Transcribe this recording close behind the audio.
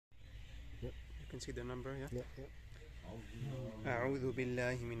can see the number, yeah? Yeah, yeah. أعوذ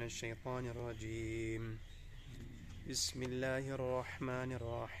بالله من الشيطان الرجيم بسم الله الرحمن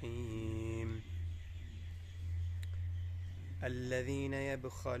الرحيم الذين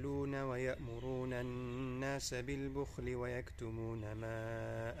يبخلون ويأمرون الناس بالبخل ويكتمون ما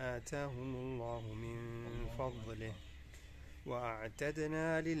آتاهم الله من فضله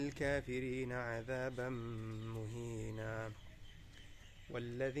وأعتدنا للكافرين عذابا مهينا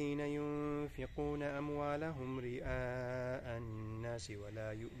والذين ينفقون أموالهم رئاء الناس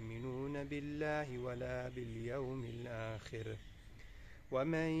ولا يؤمنون بالله ولا باليوم الآخر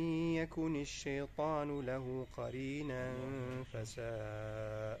ومن يكن الشيطان له قرينا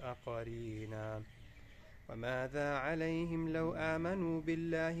فساء قرينا وماذا عليهم لو آمنوا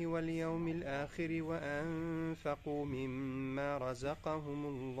بالله واليوم الآخر وأنفقوا مما رزقهم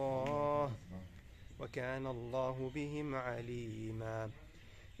الله وكان الله بهم عليما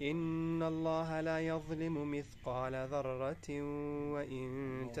إن الله لا يظلم مثقال ذرة وإن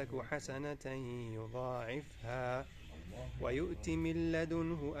تك حسنة يضاعفها ويؤت من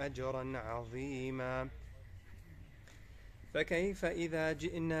لدنه أجرا عظيما فكيف إذا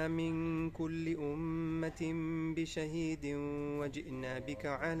جئنا من كل أمة بشهيد وجئنا بك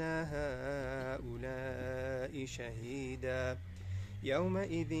على هؤلاء شهيدا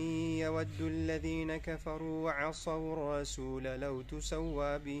يومئذ يود الذين كفروا وعصوا الرسول لو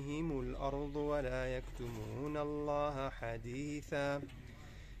تسوى بهم الأرض ولا يكتمون الله حديثا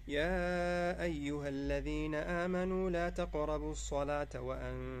يا أيها الذين آمنوا لا تقربوا الصلاة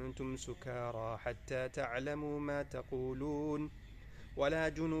وأنتم سكارى حتى تعلموا ما تقولون ولا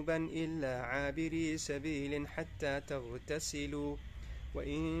جنبا إلا عابري سبيل حتى تغتسلوا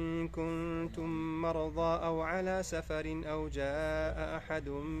وإن كنتم مرضى أو على سفر أو جاء أحد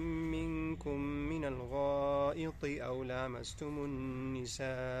منكم من الغائط أو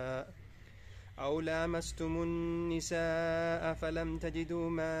لامستم النساء فلم تجدوا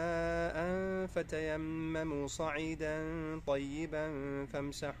ماء فتيمموا صعيدا طيبا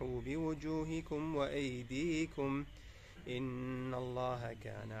فامسحوا بوجوهكم وأيديكم إن الله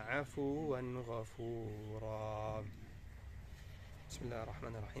كان عفوا غفورا بسم الله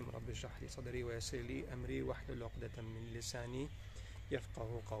الرحمن الرحيم رب اشرح لي صدري ويسر لي أمري واحلل عقدة من لساني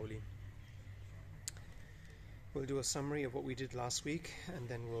يفقهوا قولي. We'll do a summary of what we did last week and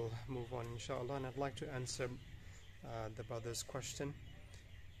then we'll move on inshallah, and I'd like to answer the brother's question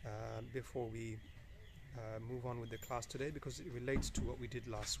before we move on with the class today, because it relates to what we did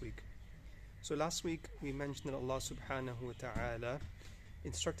last week. So last week we mentioned that Allah subhanahu wa ta'ala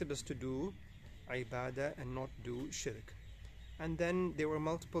instructed us to do ibadah and not do shirk. And then there were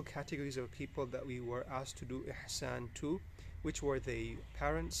multiple categories of people that we were asked to do ihsan to, which were the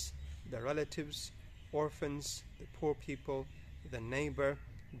parents, the relatives, orphans, the poor people, the neighbor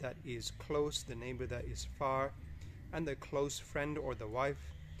that is close, the neighbor that is far, and the close friend or the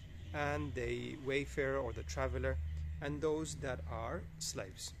wife, and the wayfarer or the traveler, and those that are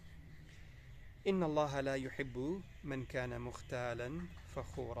slaves. Inna Allah la yuhibbu man kana mukhtalan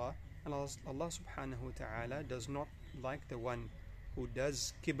fakhura. And Allah subhanahu wa ta'ala does not like the one who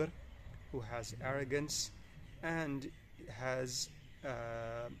does kibr, who has arrogance, and has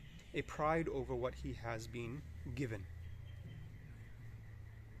a pride over what he has been given.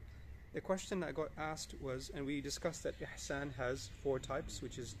 The question I got asked was, and we discussed that ihsan has 4 types,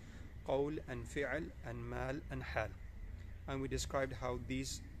 which is qawl and fi'l and mal and hal. And we described how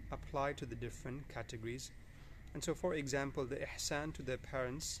these apply to the different categories. And so, for example, the ihsan to the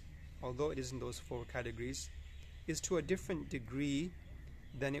parents, although it is in those 4 categories, is to a different degree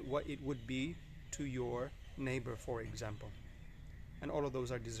than what it would be to your neighbor, for example. And all of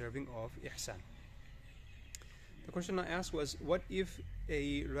those are deserving of ihsan. The question I asked was, what if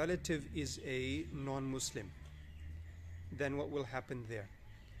a relative is a non-Muslim? Then what will happen there?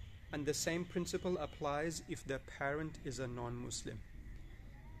 And the same principle applies if the parent is a non-Muslim,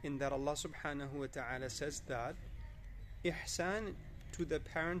 in that Allah subhanahu wa ta'ala says that ihsan to the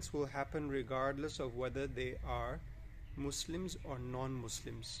parents will happen regardless of whether they are Muslims or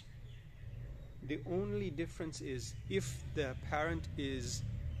non-Muslims. The only difference is, if the parent is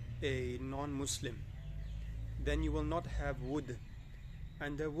a non-Muslim, then you will not have wood,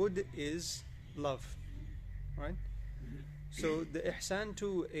 and the wood is love, right? So the ihsan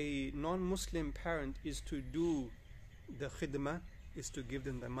to a non-Muslim parent is to do the khidmah, is to give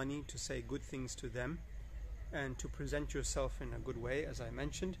them the money, to say good things to them, and to present yourself in a good way, as I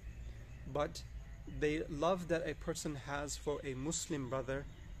mentioned. But the love that a person has for a Muslim brother,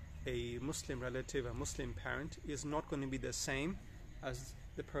 a Muslim relative, a Muslim parent, is not going to be the same as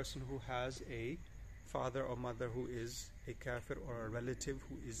the person who has a father or mother who is a kafir, or a relative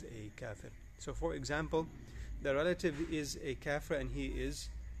who is a kafir. So for example, the relative is a kafir and he is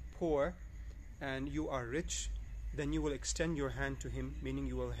poor, and you are rich, then you will extend your hand to him, meaning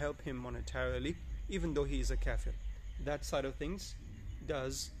you will help him monetarily, even though he is a kafir. That side of things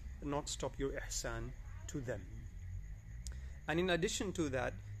does not stop your ihsan to them. And in addition to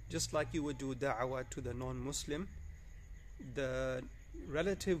that, just like you would do da'wah to the non-Muslim, the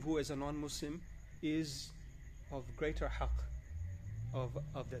relative who is a non-Muslim is of greater haqq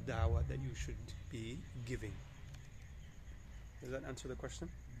of the da'wah that you should be giving. Does that answer the question?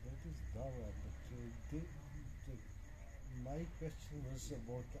 That is dawah, but my question was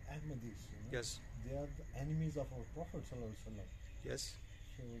about the Ahmadis. Yes. They are the enemies of our Prophet ﷺ. Yes.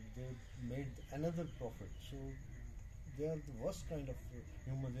 So they made another prophet. So they are the worst kind of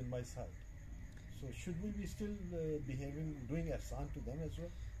humans in my sight. So should we be still doing ihsan to them as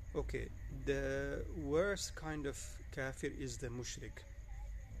well? Okay. The worst kind of kafir is the mushrik.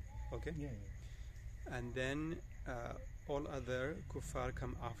 Okay. Yeah. And then all other kuffar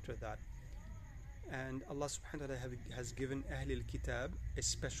come after that. And Allah subhanahu wa ta'ala has given Ahlul Kitab a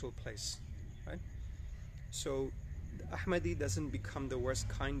special place, right? So the Ahmadi doesn't become the worst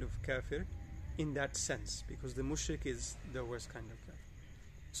kind of kafir in that sense, because the mushrik is the worst kind of kafir.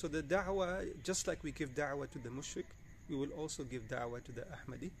 So the da'wah, just like we give da'wah to the mushrik, we will also give da'wah to the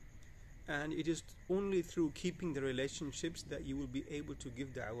Ahmadi. And it is only through keeping the relationships that you will be able to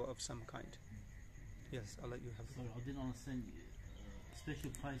give da'wah of some kind. Yes, I'll let you have. Sorry, I didn't understand. Special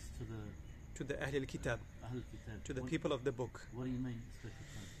price to the Ahlul Kitab, Ahlul Kitab. to the people of the book. What do you mean special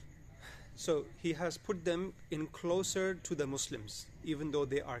price? So he has put them in closer to the Muslims, even though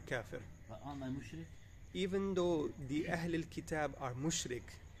they are kafir. But aren't they mushrik? Even though the Ahlul Kitab are mushrik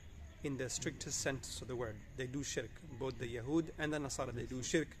in the strictest sense of the word, they do shirk. Both the Yahud and the Nasara, they do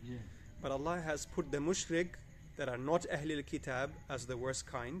shirk. Yeah. But Allah has put the mushrik that are not Ahlul Kitab as the worst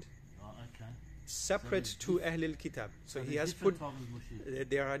kind, Okay. separate So to Ahlul Kitab. So he there's has different put, types of mushrik.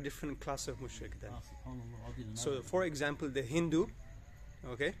 there are different class of mushrik then. Subhanallah, I didn't know So that. for example, the Hindu,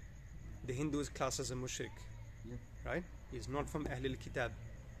 okay, the Hindu is classed as a mushrik, Yep. right? He's not from Ahlul Kitab,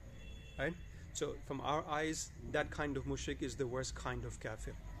 right? So from our eyes, that kind of mushrik is the worst kind of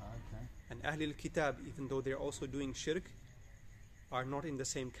kafir. Okay. And Ahlul Kitab, even though they're also doing shirk, are not in the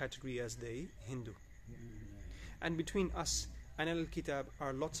same category as the Hindu. And between us and Ahlul Kitab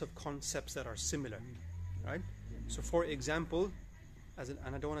are lots of concepts that are similar, right? So for example,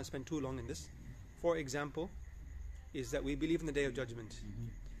 and I don't want to spend too long in this, for example, is that we believe in the Day of Judgment.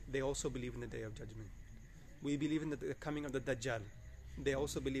 They also believe in the Day of Judgment. We believe in the coming of the Dajjal. They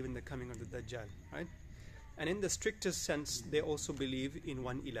also believe in the coming of the Dajjal, right? And in the strictest sense, they also believe in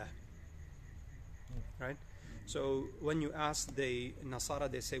one ilah, right? So when you ask the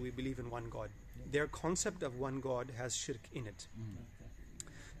Nasara, they say we believe in one God. Their concept of one God has shirk in it.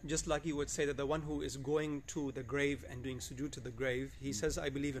 Just like you would say that the one who is going to the grave and doing sujood to the grave, he says, I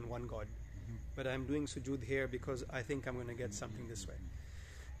believe in one God, but I'm doing sujood here because I think I'm going to get something this way.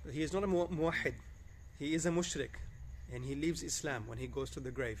 He is not a muwahid. He is a mushrik, and he leaves Islam when he goes to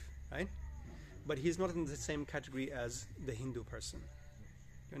the grave, right? But he's not in the same category as the Hindu person.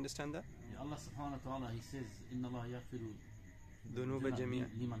 You understand that? Yeah, Allah subhanahu wa ta'ala, He says, Inna Allah yaghfiru Dhunuba jamia.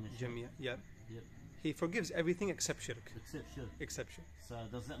 liman yasha. Jamia. Yeah. Yep. He forgives everything except shirk. Except shirk. Except shirk. So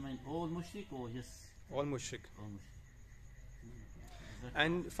does that mean all mushrik or just All mushrik. all mushrik?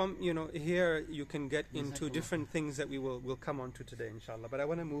 And from here you can get into Jazakallah. different things that we'll come on to today, inshallah. But I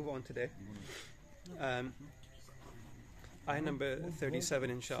want to move on today. Ayah number 37,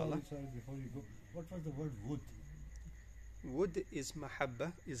 inshallah. Sorry, before you go, what was the word wood? Wood is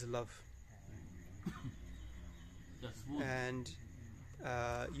mahabba, is love. That's wood. And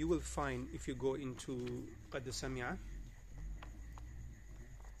you will find, if you go into Qad Sami'a,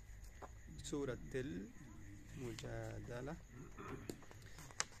 Surah Al-Mujadala,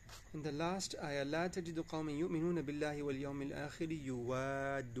 in the last ayah, لا تجد قوم يؤمنون بالله واليوم الآخر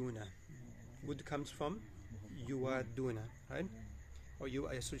يوادون. Wood comes from yuwaduna, right? Or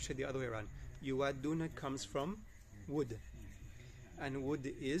I should say the other way around. Yuwaduna comes from wood, and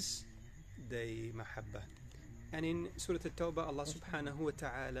wood is the mahabba. And in Surah At-Tawbah, Allah subhanahu wa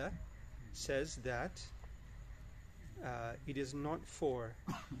ta'ala says that it is not for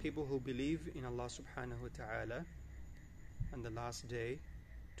people who believe in Allah subhanahu wa ta'ala and the last day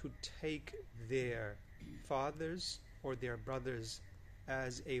to take their fathers or their brothers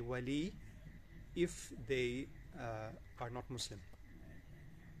as a wali if they are not Muslim.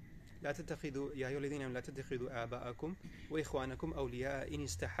 لا تتخذوا يا أيها الذين آمنوا لا تتخذوا آباءكم وإخوانكم أولياء إن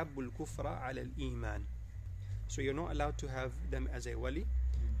استحبوا الكفر على الإيمان. So you're not allowed to have them as a wali,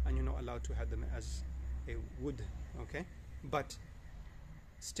 and you're not allowed to have them as a wood, okay? But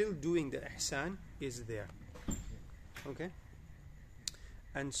still doing the ihsan is there, okay?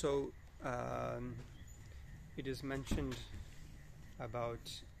 And so it is mentioned about,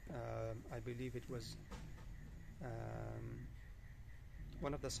 I believe it was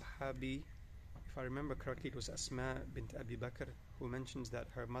one of the Sahabi, if I remember correctly, it was Asma bint Abi Bakr, who mentions that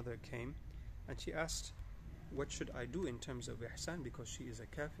her mother came and she asked, what should I do in terms of ihsan, because she is a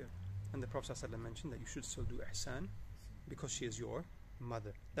kafir? And the Prophet ﷺ mentioned that you should still do ihsan because she is your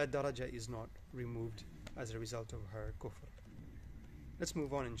mother. That daraja is not removed as a result of her kufr. Let's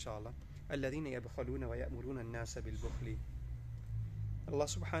move on, inshallah. الَّذِينَ يَبْخَلُونَ وَيَأْمُرُونَ النَّاسَ بِالْبُخْلِ. Allah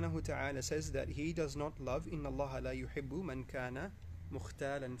subhanahu wa ta'ala says that He does not love إِنَّ اللَّهَ لَا يُحِبُّ مَنْ كَانَ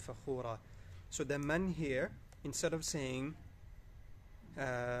مُخْتَالًا فَخُورًا. So the man here, instead of saying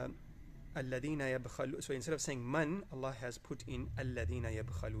الَّذِينَ يَبْخَلُونَ, so instead of saying man, Allah has put in الَّذِينَ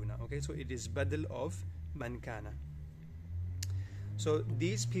يَبْخَلُونَ. Okay, so it is badal of man kana. So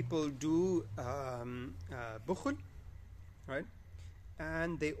these people do bukhul, right?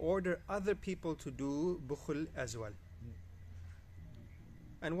 And they order other people to do bukhul as well.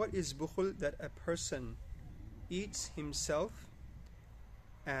 And what is bukhul? That a person eats himself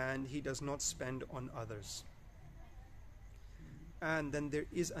and he does not spend on others. And then there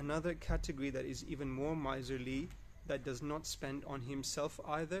is another category that is even more miserly, that does not spend on himself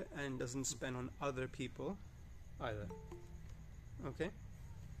either and doesn't spend on other people either. Okay?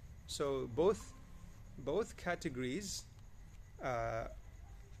 So both categories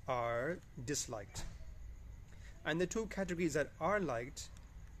are disliked. And the two categories that are liked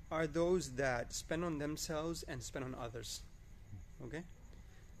are those that spend on themselves and spend on others. Okay?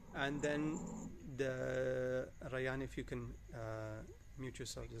 And then the Rayan, if you can mute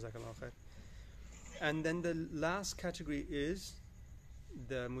yourself, Jazakallah khair. And then the last category is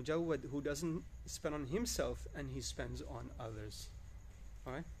the mujawwad, who doesn't spend on himself and he spends on others.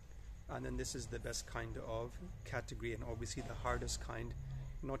 Alright? And then this is the best kind of category, and obviously the hardest kind,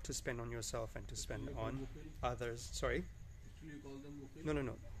 not to spend on yourself and to spend on others. Sorry?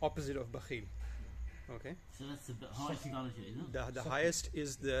 No. Opposite of bakhil. Okay? So that's the highest daraja, isn't it? The highest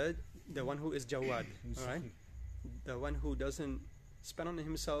is the one who is jawad. Alright? The one who doesn't spend on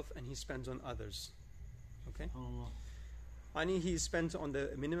himself and he spends on others. Okay? Ani, he spends on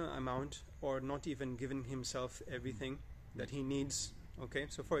the minimum amount, or not even giving himself everything that he needs. Okay,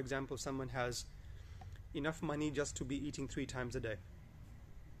 so for example, someone has enough money just to be eating 3 times a day.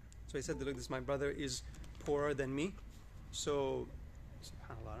 So he said, look, this my brother is poorer than me. So,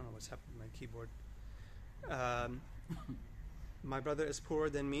 subhanAllah, I don't know what's happening with my keyboard. My brother is poorer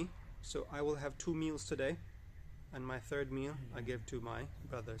than me, so I will have 2 meals today, and my 3rd meal I give to my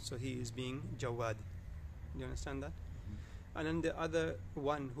brother. So he is being jawad. Do you understand that? And then the other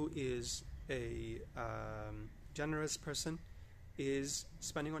one, who is a generous person, is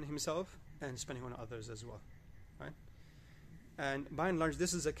spending on himself and spending on others as well, right? And by and large,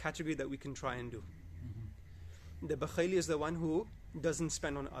 this is a category that we can try and do. The bakhili is the one who doesn't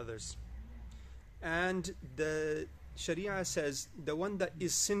spend on others. And the Sharia says the one that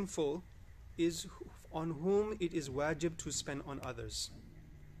is sinful is on whom it is wajib to spend on others.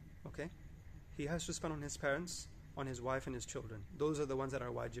 Okay? He has to spend on his parents, on his wife and his children. Those are the ones that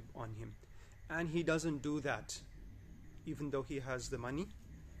are wajib on him. And he doesn't do that, even though he has the money,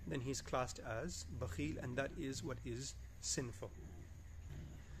 then he's classed as bakhil, and that is what is sinful.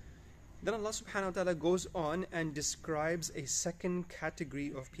 Then Allah subhanahu wa ta'ala goes on and describes a second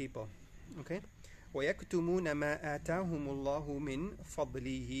category of people. Okay? وَيَكْتُمُونَ مَا آتَاهُمُ اللَّهُ مِنْ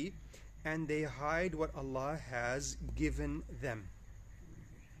فَضْلِهِ, and they hide what Allah has given them.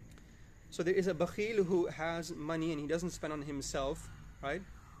 So there is a bakhil who has money and he doesn't spend on himself, right?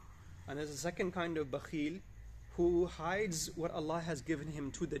 And there's a second kind of bakhil who hides what Allah has given him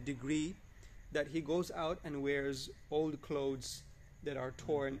to the degree that he goes out and wears old clothes that are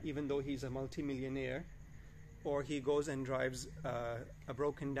torn, even though he's a multimillionaire, or he goes and drives a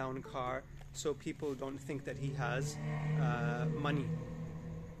broken down car so people don't think that he has money.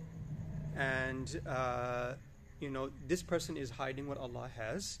 And this person is hiding what Allah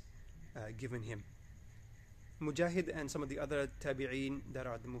has given him. Mujahid and some of the other tabi'een that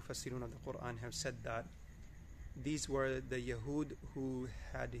are the mufassirun of the Quran have said that these were the Yahud who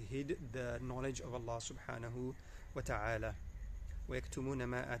had hid the knowledge of Allah subhanahu wa ta'ala. وَيَكْتُمُونَ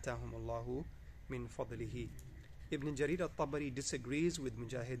مَا آتَاهُمُ اللَّهُ مِنْ فَضْلِهِ. Ibn Jarir al-Tabari disagrees with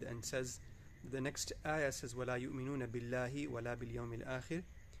Mujahid and says, the next ayah says, وَلَا يُؤْمِنُونَ بِاللَّهِ وَلَا بِالْيَوْمِ الْآخِرِ,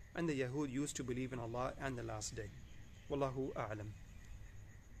 and the Yahud used to believe in Allah and the last day. Wallahu a'lam.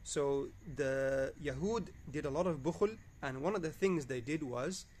 So the Yahud did a lot of bukhul, and one of the things they did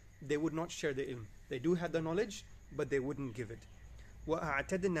was they would not share the ilm. They do have the knowledge, but they wouldn't give it.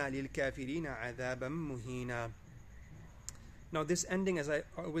 وَأَعْتَدْنَا لِلْكَافِرِينَ عَذَابًا مُهِينًا. Now this ending, as I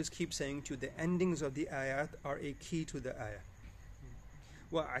always keep saying to you, the endings of the ayat are a key to the ayah.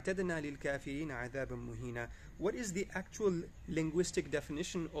 وَأَعْتَدْنَا لِلْكَافِرِينَ عَذَابًا مُهِينًا. What is the actual linguistic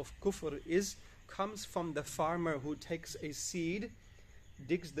definition of kufr comes from the farmer who takes a seed,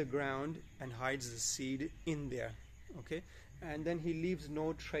 digs the ground and hides the seed in there. Okay? And then he leaves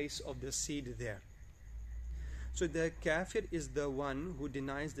no trace of the seed there. So the kafir is the one who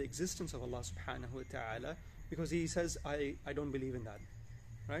denies the existence of Allah subhanahu wa ta'ala because he says, I don't believe in that.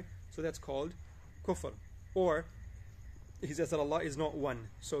 Right? So that's called kufr. Or he says that Allah is not one.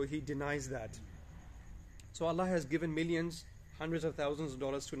 So he denies that. So Allah has given millions, hundreds of thousands of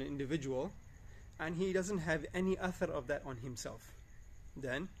dollars to an individual, and he doesn't have any athar of that on himself.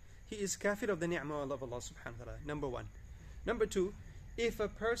 Then he is kafir of the ni'mah of Allah subhanahu wa ta'ala. Number one. Number two, if a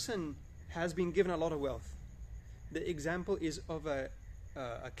person has been given a lot of wealth, the example is of a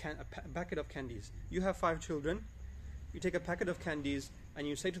packet of candies. You have 5 children. You take a packet of candies and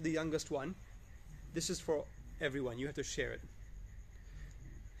you say to the youngest one, this is for everyone. You have to share it.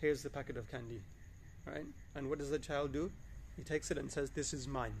 Here's the packet of candy. Right? And what does the child do? He takes it and says, this is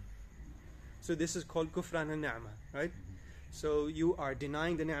mine. So this is called kufran al-ni'mah. Right? So you are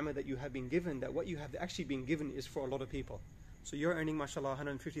denying the ni'mah that you have been given, that what you have actually been given is for a lot of people. So you're earning, mashallah,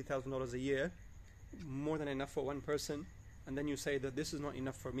 $150,000 a year, more than enough for one person, and then you say that this is not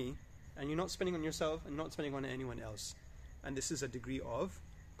enough for me, and you're not spending on yourself and not spending on anyone else. And this is a degree of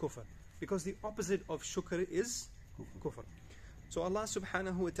kufr. Because the opposite of shukr is kufr. So Allah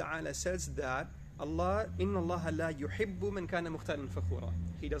subhanahu wa ta'ala says that Allah, inna Allah la yuhibbu man kana mukhtalan fakhura.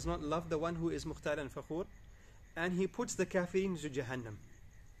 He does not love the one who is mukhtalan fakhur, and he puts the kafirin to Jahannam.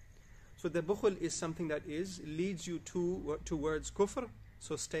 So the bukhul is something that leads you towards kufr.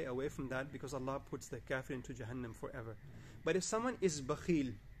 So stay away from that, because Allah puts the kafir into Jahannam forever. But if someone is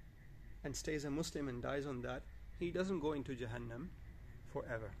bakhil and stays a Muslim and dies on that, he doesn't go into Jahannam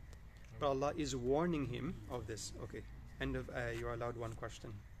forever. But Allah is warning him of this. Okay, end of you're allowed one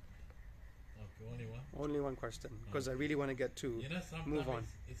question. Okay, only one? Only one question, because I really want to get to move on.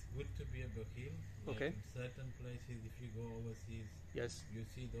 It's good to be a bakhil. Like Okay. in certain places, if you go overseas, Yes, you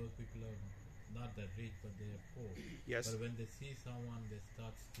see those people are not that rich, but they are poor. yes. But when they see someone, they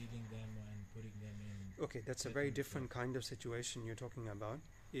start stealing them and putting them in. Okay, that's a very different kind of situation you're talking about.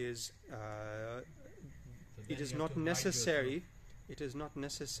 So It then is you have not to hide necessary. yourself. It is not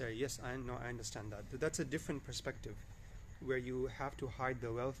necessary. Yes, I know. I understand that. But that's a different perspective, where you have to hide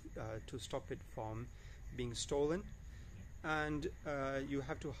the wealth to stop it from being stolen, and you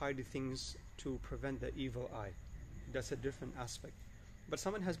have to hide the things to prevent the evil eye. That's a different aspect. But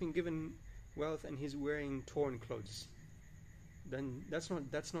someone has been given wealth and he's wearing torn clothes, then that's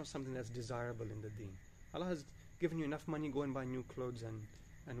not something that's desirable in the deen. Allah has given you enough money, go and buy new clothes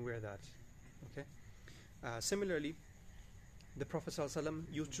and wear that. Okay. Similarly, the Prophet ﷺ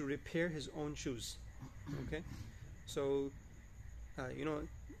used to repair his own shoes. Okay. So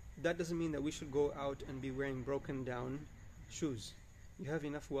that doesn't mean that we should go out and be wearing broken down shoes. You have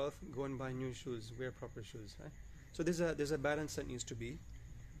enough wealth, go and buy new shoes, wear proper shoes. Right? So there's a balance that needs to be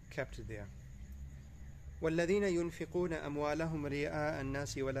kept there. وَالَّذِينَ يُنْفِقُونَ أَمْوَالَهُمْ رِئَاءَ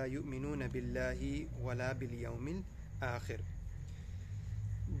النَّاسِ وَلَا يُؤْمِنُونَ بِاللَّهِ وَلَا بِالْيَوْمِ الْآخِرِ.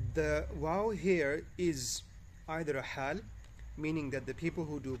 The wow here is either a hal, meaning that the people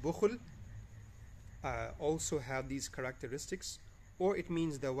who do bukhul also have these characteristics, or it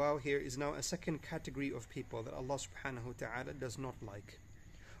means the wow here is now a second category of people that Allah subhanahu wa ta'ala does not like,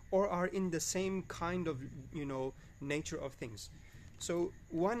 or are in the same kind of nature of things. So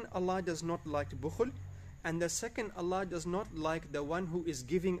one, Allah does not like bukhul, and the second, Allah does not like the one who is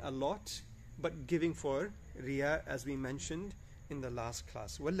giving a lot but giving for riya, as we mentioned in the last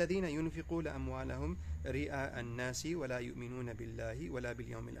class. وَالَّذِينَ يُنْفِقُونَ أَمْوَالَهُمْ رِئَاءَ النَّاسِ وَلَا يُؤْمِنُونَ بِاللَّهِ وَلَا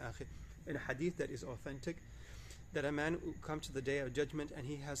بِالْيَوْمِ الْآخِرِ. In a hadith that is authentic, that a man will come to the day of judgment and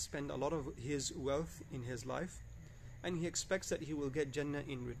he has spent a lot of his wealth in his life, and he expects that he will get Jannah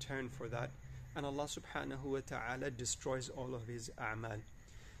in return for that, and Allah subhanahu wa ta'ala destroys all of his a'mal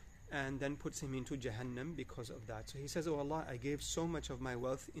and then puts him into Jahannam because of that. So he says, oh Allah, I gave so much of my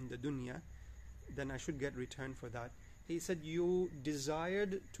wealth in the dunya, then I should get return for that. He said, you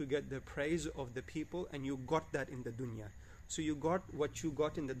desired to get the praise of the people and you got that in the dunya. So you got what you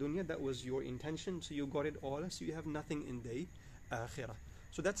got in the dunya, that was your intention, so you got it all, so you have nothing in the akhirah.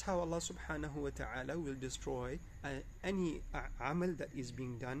 So that's how Allah subhanahu wa ta'ala will destroy any amal that is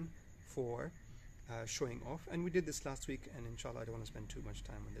being done for showing off. And we did this last week, and inshallah I don't want to spend too much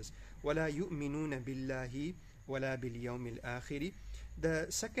time on this. وَلَا يُؤْمِنُونَ بِاللَّهِ وَلَا بِالْيَوْمِ الْآخِرِ. The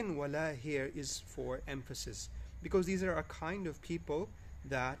second wala here is for emphasis, because these are a kind of people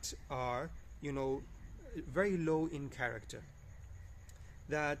that are, very low in character.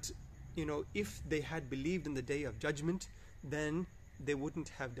 That, if they had believed in the day of judgment, then they wouldn't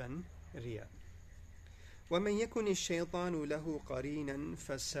have done riya. وَمَنْ يَكُنِ الشَّيْطَانُ لَهُ قَرِينًا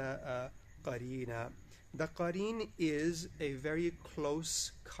فَسَاءَ قَرِينًا. The qareen is a very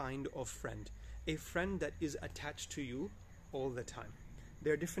close kind of friend, a friend that is attached to you all the time.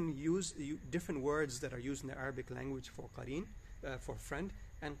 There are different words that are used in the Arabic language for qareen, for friend,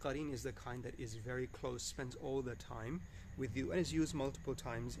 and qareen is the kind that is very close, spends all the time with you, and is used multiple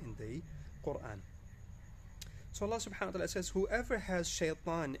times in the Quran. So Allah subhanahu wa ta'ala says, whoever has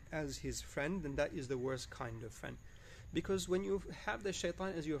shaitan as his friend, then that is the worst kind of friend. Because when you have the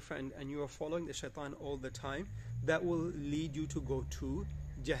shaitan as your friend and you are following the shaitan all the time, that will lead you to go to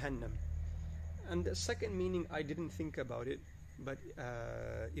Jahannam. And the second meaning, I didn't think about it, but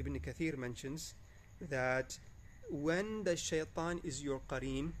Ibn Kathir mentions that when the shaitan is your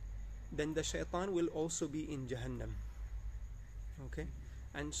qareen, then the shaitan will also be in Jahannam. Okay?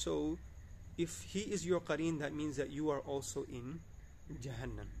 And so if he is your qareen, that means that you are also in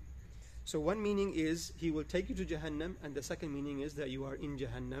Jahannam. So one meaning is he will take you to Jahannam, and the second meaning is that you are in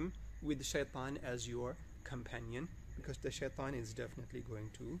Jahannam with shaitan as your companion, because the shaitan is definitely going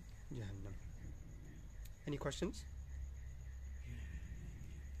to Jahannam. Any questions?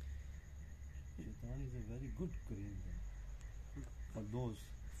 Shaitan is a very good Qareen for those.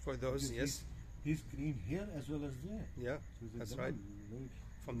 For those, because yes. He's Qareen here as well as there. Yeah, So he's a that's double, right. very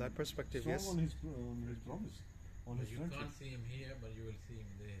From that perspective, strong yes. on his promise, on But his you friendship. can't see him here, but you will see him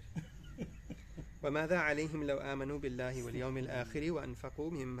there. وَمَاذَا عَلَيْهِمْ لَوْ آمَنُوا بِاللَّهِ وَالْيَوْمِ الْآخِرِ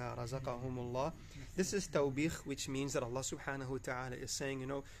وَأَنْفَقُوا مِمَّا رَزَقَهُمُ اللَّهِ. This is tawbih, which means that Allah subhanahu wa ta'ala is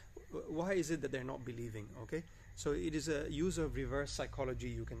saying, why is it that they're not believing? Okay, so it is a use of reverse psychology,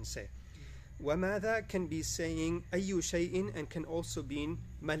 you can say. وَمَاذَا can be saying أَيُّ شَيْءٍ, and can also be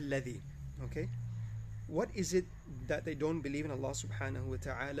مَا. Okay, what is it that they don't believe in Allah subhanahu wa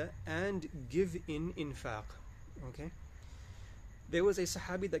ta'ala and give in infaq? Okay, there was a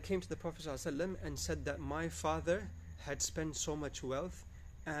Sahabi that came to the Prophet ﷺ and said that my father had spent so much wealth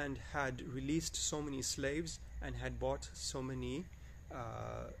and had released so many slaves and had bought so many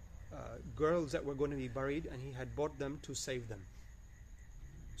girls that were going to be buried, and he had bought them to save them.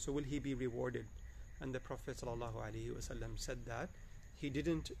 So will he be rewarded? And the Prophet ﷺ said that he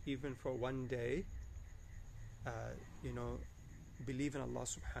didn't even for one day believe in Allah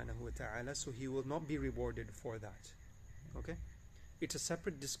subhanahu wa ta'ala, so he will not be rewarded for that. Okay, it's a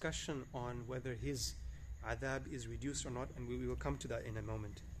separate discussion on whether his adhab is reduced or not, and we will come to that in a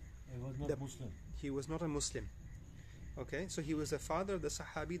moment. He was not Muslim. He was not a Muslim. Okay, so he was the father of the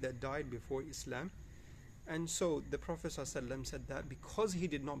Sahabi that died before Islam, and so the Prophet ﷺ said that because he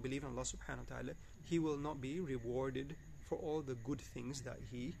did not believe in Allah subhanahu wa ta'ala, he will not be rewarded for all the good things that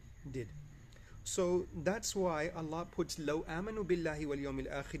he did. So that's why Allah puts لَوْ آمَنُوا بِاللَّهِ وَالْيَوْمِ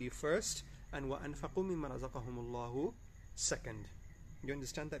الْآخِرِ first, and وَأَنْفَقُوا مِمَّا رَزَقَهُمُ اللَّهُ second. You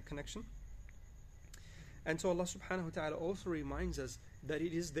understand that connection? And so Allah subhanahu wa ta'ala also reminds us that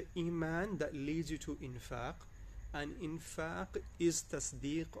it is the iman that leads you to infaq, and infaq is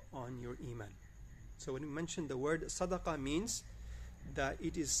tasdeeq on your iman. So when we mention the word sadaqah, means that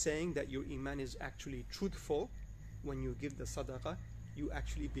it is saying that your iman is actually truthful. When you give the sadaqah, you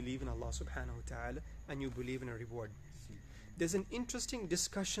actually believe in Allah subhanahu wa ta'ala, and you believe in a reward. There's an interesting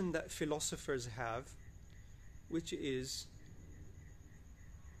discussion that philosophers have, which is,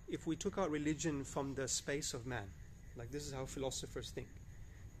 if we took out religion from the space of man, like this is how philosophers think,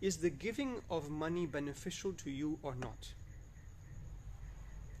 is the giving of money beneficial to you or not?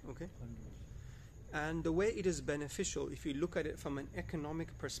 Okay, and the way it is beneficial, if you look at it from an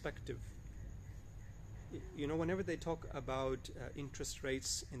economic perspective, whenever they talk about interest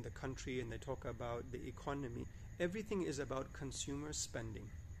rates in the country and they talk about the economy, everything is about consumer spending.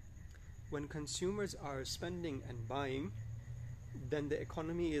 When consumers are spending and buying, then the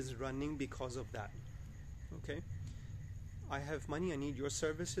economy is running because of that. Okay, I have money, I need your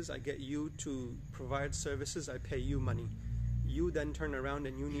services, I get you to provide services, I pay you money. You then turn around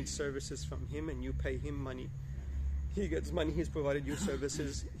and you need services from him and you pay him money. He gets money, he's provided you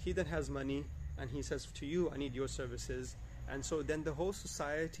services, he then has money and he says to you, I need your services. And so then the whole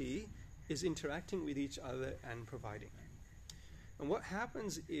society is interacting with each other and providing. And what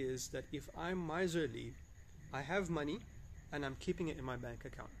happens is that if I'm miserly, I have money and I'm keeping it in my bank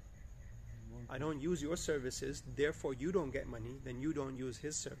account. I don't use your services, therefore you don't get money, then you don't use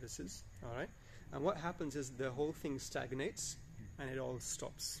his services. All right? And what happens is the whole thing stagnates and it all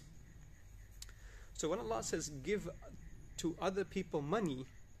stops. So when Allah says give to other people money,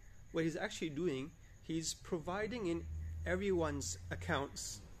 what He's actually doing, He's providing in everyone's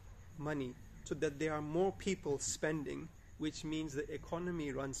accounts money so that there are more people spending, which means the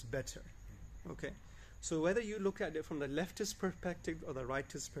economy runs better. Okay? So whether you look at it from the leftist perspective or the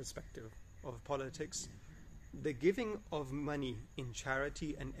rightist perspective of politics, the giving of money in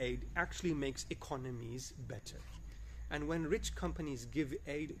charity and aid actually makes economies better. And when rich companies give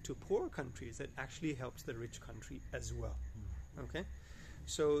aid to poor countries, that actually helps the rich country as well. Okay?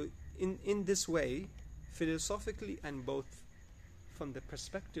 So in this way, philosophically and both from the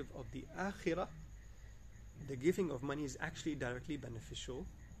perspective of the akhirah, the giving of money is actually directly beneficial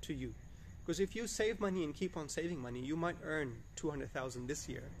to you. Because if you save money and keep on saving money, you might earn 200,000 this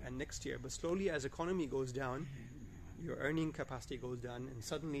year and next year, but slowly as economy goes down, your earning capacity goes down, and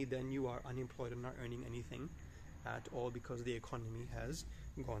suddenly then you are unemployed and not earning anything at all because the economy has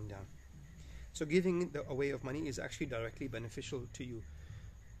gone down. So giving away of money is actually directly beneficial to you.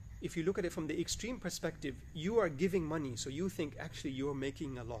 If you look at it from the extreme perspective, you are giving money, so you think actually you're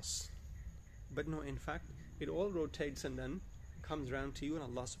making a loss. But no, in fact, it all rotates and then comes around to you, and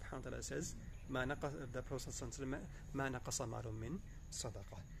Allah subhanahu wa ta'ala says, the Prophet مَا نَقَصَ مَالٌ مِّن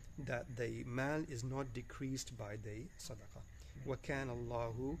صَدَقَةٍ, that the mal is not decreased by the sadaqah. وَكَانَ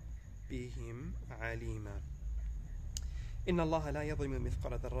اللَّهُ بِهِمْ عَلِيمًا. إِنَّ اللَّهَ لَا يَظْلِمُ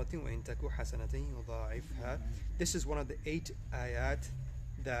مِثْقَالَ ذَرَّةٍ وَإِن تَكُ حَسَنَةً يُضَاعِفْهَا. This is one of the 8 ayat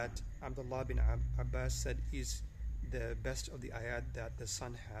that Abdullah bin Abbas said is the best of the ayat that the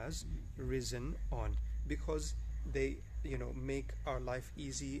sun has risen on, because they make our life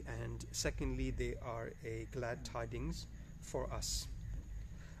easy, and secondly they are a glad tidings for us.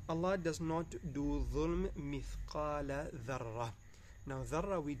 Allah does not do dhulm mithqala dharra. Now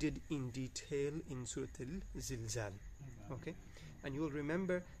dharra we did in detail in Surah Al-Zilzal. Okay, and you will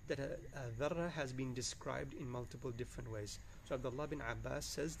remember that a dharra has been described in multiple different ways. So Abdullah bin Abbas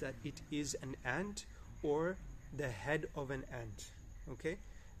says that it is an ant or the head of an ant. Okay,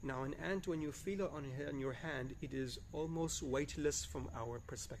 now an ant, when you feel it on your hand, it is almost weightless from our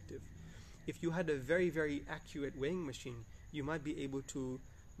perspective. If you had a very, very accurate weighing machine, you might be able to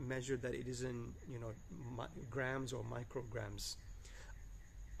measure that it is in grams or micrograms.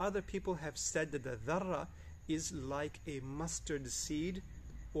 Other people have said that the dharra is like a mustard seed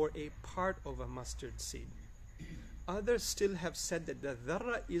or a part of a mustard seed. Others still have said that the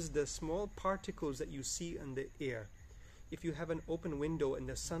dharra is the small particles that you see in the air. If you have an open window and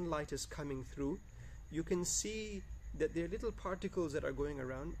the sunlight is coming through, you can see that there are little particles that are going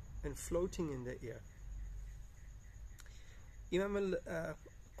around and floating in the air. Imam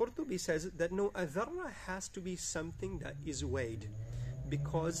al-Qurtubi says that no, a dharra has to be something that is weighed,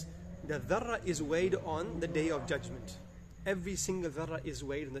 because the dharra is weighed on the Day of Judgment. Every single dharra is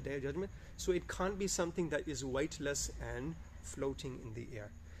weighed on the Day of Judgment, so it can't be something that is weightless and floating in the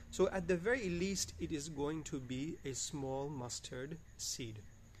air. So at the very least, it is going to be a small mustard seed,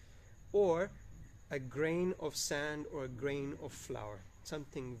 or a grain of sand, or a grain of flour,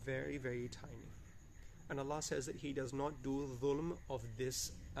 something very, very tiny. And Allah says that He does not do dhulm of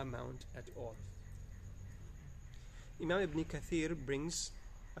this amount at all. Imam Ibn Kathir brings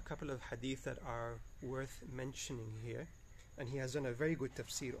a couple of hadith that are worth mentioning here, and he has done a very good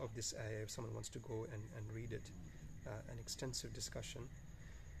tafsir of this ayah if someone wants to go and read it, an extensive discussion.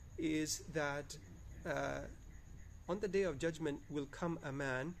 Is that on the Day of Judgment will come a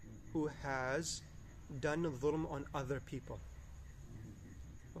man who has done dhulm on other people.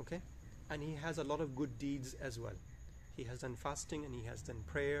 Okay? And he has a lot of good deeds as well. He has done fasting, and he has done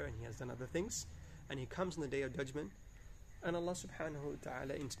prayer, and he has done other things. And he comes on the Day of Judgment, and Allah subhanahu wa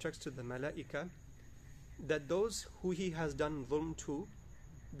ta'ala instructs to the malaika that those who he has done dhulm to,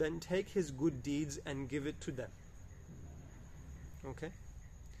 then take his good deeds and give it to them. Okay?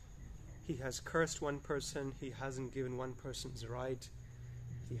 He has cursed one person, he hasn't given one person's right,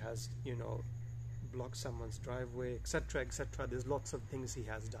 he has, blocked someone's driveway, etc., etc. There's lots of things he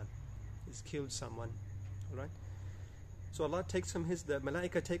has done. He's killed someone, alright? So Allah takes from the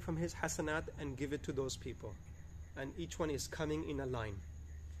malaika take from his hasanat and give it to those people. And each one is coming in a line.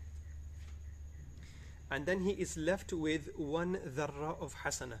 And then he is left with one dharra of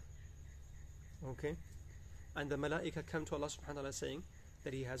hasana. Okay? And the malaika come to Allah subhanahu wa ta'ala saying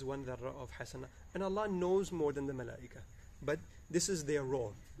that he has one dharra of hasana. And Allah knows more than the malaika. But this is their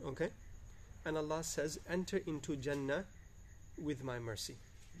role. Okay? And Allah says, enter into Jannah with my mercy.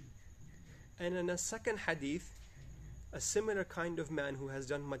 And in a second hadith, a similar kind of man who has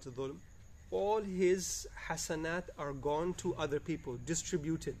done much dhulm, all his hasanat are gone to other people,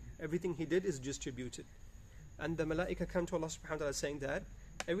 distributed. Everything he did is distributed. And the malaika come to Allah subhanahu wa ta'ala saying that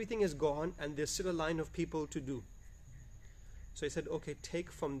Everything is gone and there's still a line of people to do. So he said, okay, take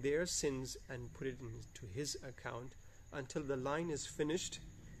from their sins and put it into his account until the line is finished,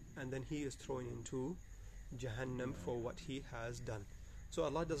 and then he is thrown into Jahannam for what he has done. So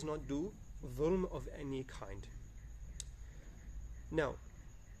Allah does not do dhulm of any kind. Now,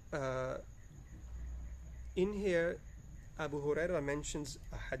 in here, Abu Hurairah mentions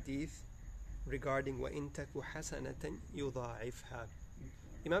a hadith regarding وَإِن تَكُ حَسَنَةً يُضَاعِفْهَا.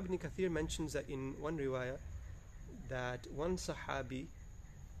 Imam Ibn Kathir mentions that in one riwayah that one Sahabi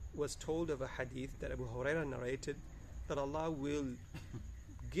was told of a hadith that Abu Hurairah narrated that Allah will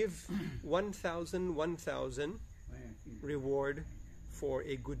give 1,000 reward for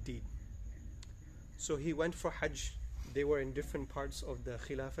a good deed. So he went for Hajj. They were in different parts of the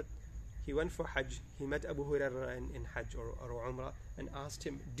Khilafat. He went for Hajj. He met Abu Hurairah in Hajj or Umrah and asked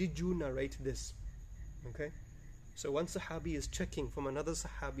him, did you narrate this? Okay. So one Sahabi is checking from another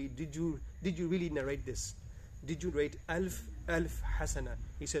Sahabi, did you really narrate this? Did you rate alf hasana?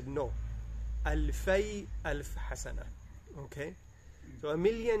 He said no. Alfay alf hasana. Okay. So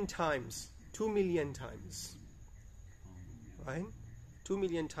 1,000,000 times, 2,000,000 times. Right?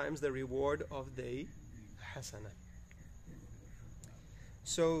 2,000,000 times the reward of the hasana.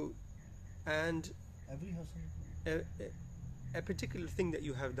 So, and Every hasana? a particular thing that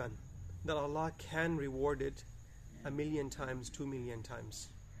you have done, that Allah can reward it 1,000,000 times, 2,000,000 times.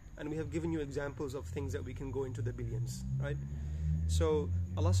 And we have given you examples of things that we can go into the billions, right? So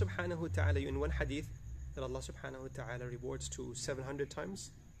Allah subhanahu wa ta'ala, in one hadith, that Allah subhanahu wa ta'ala rewards to 700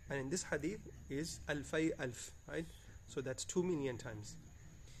 times, and in this hadith is alfay alf, right? So that's 2,000,000 times.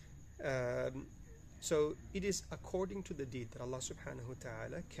 So it is according to the deed that Allah subhanahu wa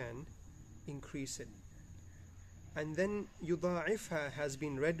ta'ala can increase it. And then yudha'ifha has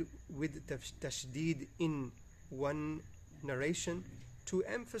been read with tashdid in one narration to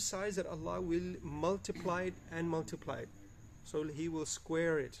emphasize that Allah will multiply it and multiply it. So He will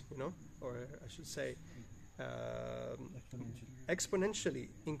square it, or I should say exponentially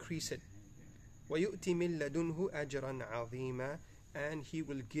increase it. وَيُؤْتِ مِن لَدُنْهُ أَجْرًا عَظِيمًا, and He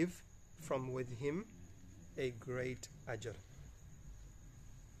will give from with Him a great ajr.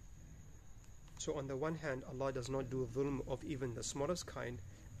 So on the one hand, Allah does not do dhulm of even the smallest kind,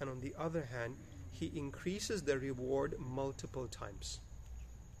 and on the other hand, He increases the reward multiple times.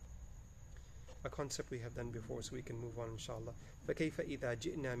 A concept we have done before, so we can move on inshallah. فَكَيْفَ إِذَا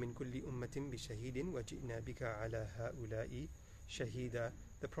جِئْنَا مِن كُلِّ أُمَّةٍ بِشَهِيدٍ وَجِئْنَا بِكَ عَلَى هَؤُلَاءِ شَهِيدًا.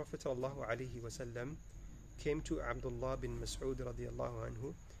 The Prophet ﷺ came to Abdullah bin Mas'ud radiallahu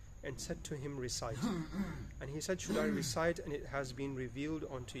anhu and said to him, recite. And he said, should I recite and it has been revealed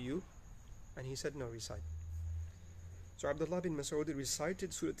unto you? And he said, no, recite. So Abdullah bin Mas'ud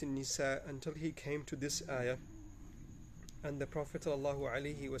recited Surah Nisa until he came to this ayah, and the Prophet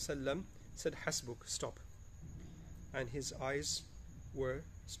ﷺ said, hasbuk, stop. And his eyes were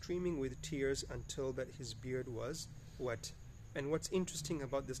streaming with tears until that his beard was wet. And what's interesting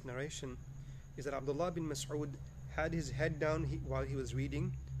about this narration is that Abdullah bin Mas'ud had his head down while he was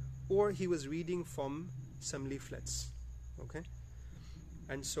reading, or he was reading from some leaflets. Okay?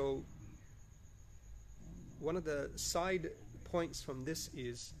 And so one of the side points from this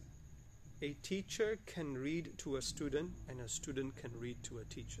is a teacher can read to a student and a student can read to a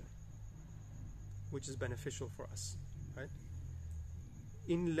teacher, which is beneficial for us, right?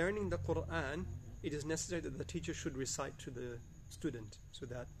 In learning the Quran, it is necessary that the teacher should recite to the student so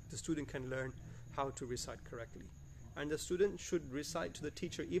that the student can learn how to recite correctly. And the student should recite to the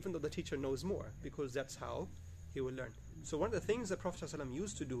teacher even though the teacher knows more, because that's how he will learn. So one of the things that Prophet ﷺ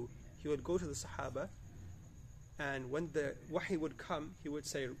used to do, he would go to the Sahaba, and when the wahi would come, he would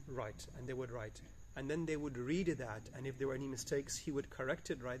say, write, and they would write. And then they would read that, and if there were any mistakes, he would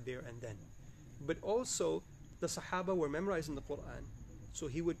correct it right there and then. But also, the Sahaba were memorizing the Quran, so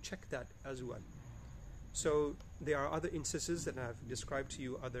he would check that as well. So there are other instances that I've described to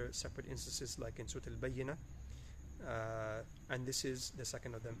you, other separate instances like in Surah Al-Bayyinah, and this is the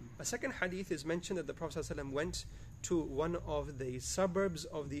second of them. A second hadith is mentioned that the Prophet ﷺ went to one of the suburbs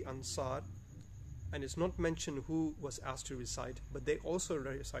of the Ansar, and it's not mentioned who was asked to recite, but they also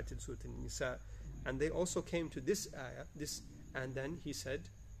recited Surah Nisa, and they also came to this ayah, and then he said,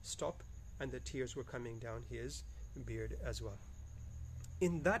 stop, and the tears were coming down his beard as well.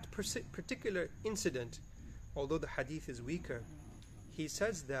 In that particular incident, although the hadith is weaker, he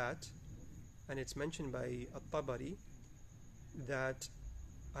says that, and it's mentioned by At-Tabari, that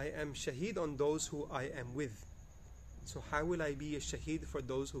I am shaheed on those who I am with. So how will I be a shaheed for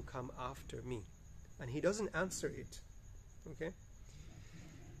those who come after me? And he doesn't answer it. Okay?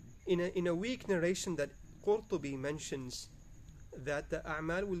 In a weak narration that Qurtubi mentions that the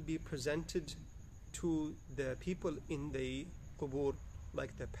a'mal will be presented to the people in the qubur,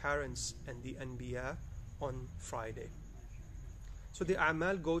 like the parents and the anbiya, on Friday. So the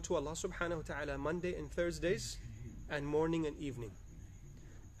a'mal go to Allah subhanahu wa ta'ala Monday and Thursdays, and morning and evening.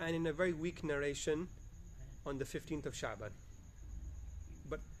 And in a very weak narration, on the 15th of Sha'ban.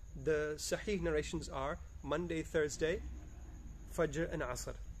 But the sahih narrations are Monday, Thursday, Fajr and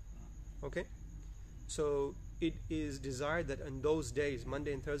Asr. Okay? So it is desired that on those days,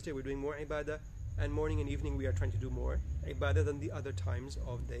 Monday and Thursday, we're doing more ibadah, and morning and evening we are trying to do more ibadah than the other times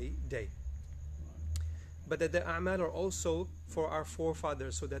of the day. But that the a'mal are also for our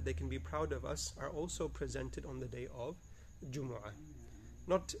forefathers, so that they can be proud of us, are also presented on the day of Jumu'ah.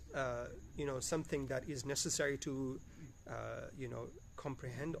 Not something that is necessary to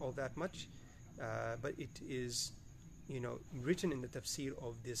comprehend all that much, but it is written in the tafsir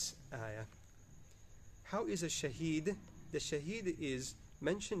of this ayah. How is a shaheed? The shaheed is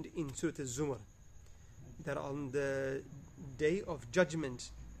mentioned in Surah Al-Zumar, that on the day of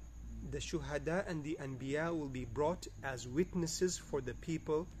judgment, the shuhada and the anbiya will be brought as witnesses for the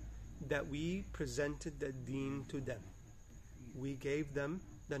people that we presented the deen to them. We gave them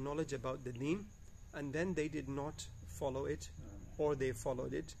the knowledge about the deen, and then they did not follow it, or they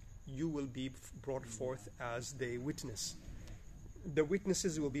followed it. You will be brought forth as the witness. The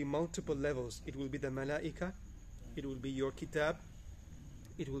witnesses will be multiple levels. It will be the malaika, it will be your kitab,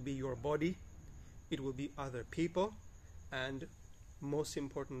 it will be your body, it will be other people, and most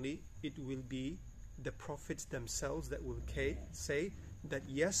importantly, it will be the prophets themselves that will say that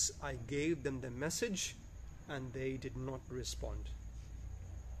yes, I gave them the message and they did not respond.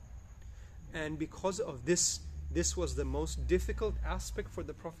 And because of this was the most difficult aspect for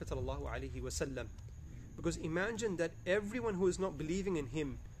the Prophet ﷺ. Because imagine that everyone who is not believing in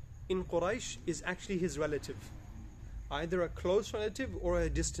him in Quraysh is actually his relative, either a close relative or a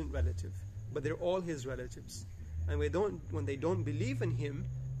distant relative, but they're all his relatives. And when they don't believe in him,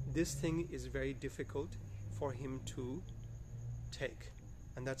 this thing is very difficult for him to take.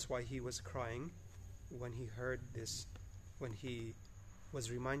 And that's why he was crying when he heard this, when he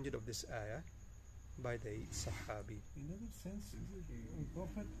was reminded of this ayah by the Sahabi. In other sense, the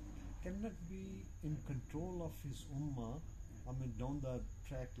Prophet cannot be in control of his ummah, down the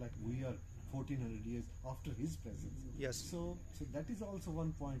track like we are 1400 years after his presence. Yes. So that is also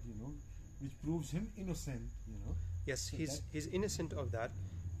one point, which proves him innocent, Yes, so he's innocent of that.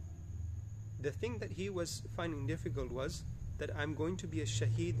 The thing that he was finding difficult was that I'm going to be a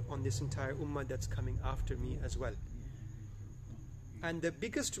shaheed on this entire ummah that's coming after me as well. And the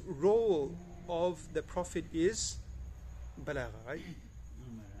biggest role of the Prophet is balagha, right?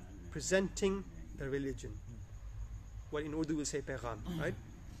 Presenting the religion. What in Urdu we say pagham, right?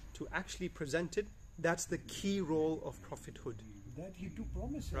 To actually present it, that's the key role of prophethood. That he took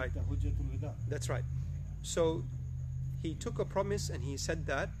promise, right? The Hujjatul Wada. That's right. So he took a promise and he said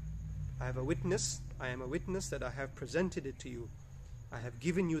that I have a witness, I am a witness that I have presented it to you. I have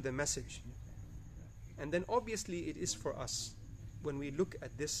given you the message. And then obviously it is for us, when we look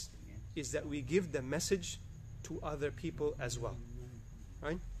at this, is that we give the message to other people as well,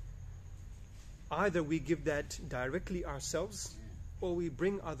 right? Either we give that directly ourselves, or we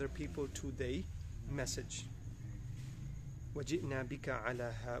bring other people to the message. وَجِئْنَا بِكَ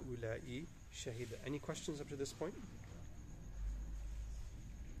عَلَى هَؤُلَاءِ شَهِيدًا. Any questions up to this point?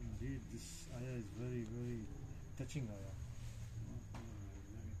 Indeed, this ayah is very, very touching ayah.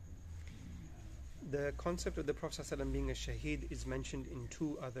 The concept of the Prophet ﷺ being a shaheed is mentioned in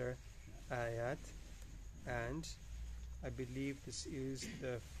two other ayat, and I believe this is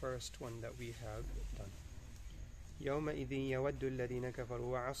the first one that we have done. يَوْمَئِذٍ يَوَدُّ الَّذِينَ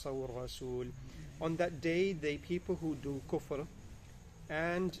كَفَرُوا وَعَصَوُا الرَّسُولَ. On that day, the people who do kufr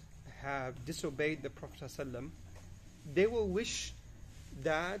and have disobeyed the Prophet ﷺ, they will wish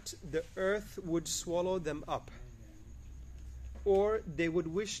that the earth would swallow them up, or they would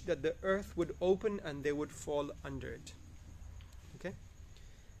wish that the earth would open and they would fall under it. Okay?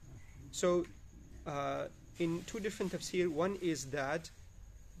 So in two different tafsir, one is that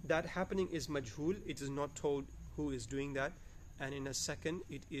happening is majhul, it is not told who is doing that, and in a second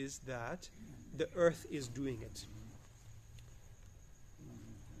it is that the earth is doing it.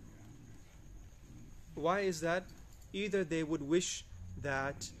 Why is that? Either they would wish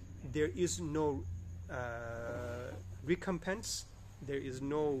that there is no recompense, there is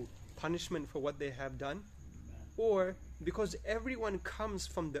no punishment for what they have done, or because everyone comes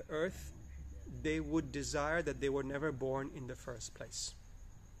from the earth, they would desire that they were never born in the first place.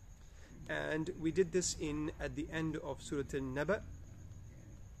 And we did this at the end of Surah Nisa.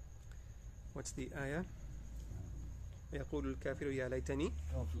 What's the ayah? يقول الكافر يا ليتني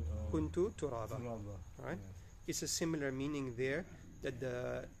كنت ترابا. Right? It's a similar meaning there, that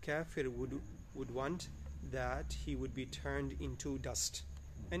the kafir would want that he would be turned into dust.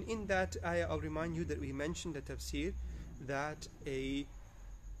 And in that ayah, I'll remind you that we mentioned the tafsir that a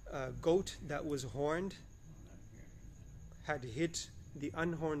goat that was horned had hit the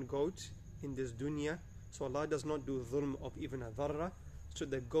unhorned goat in this dunya. So Allah does not do dhulm of even a dharra. So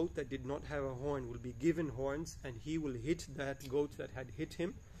the goat that did not have a horn will be given horns, and he will hit that goat that had hit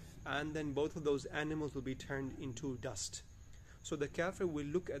him, and then both of those animals will be turned into dust. So the kafir will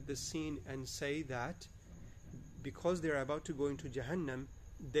look at the scene and say that because they're about to go into Jahannam,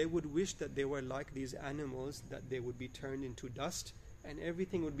 they would wish that they were like these animals, that they would be turned into dust and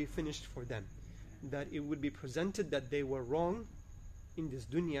everything would be finished for them. That it would be presented that they were wrong in this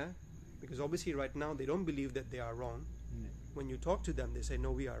dunya, because obviously right now they don't believe that they are wrong. When you talk to them, they say,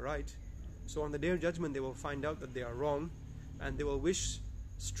 no, we are right. So on the Day of Judgment, they will find out that they are wrong, and they will wish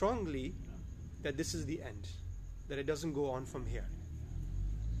strongly that this is the end, that it doesn't go on from here.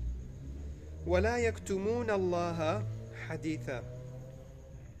 وَلَا يَكْتُمُونَ اللَّهَ حَدِيثًا.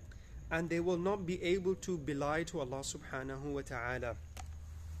 And they will not be able to belie to Allah subhanahu wa ta'ala.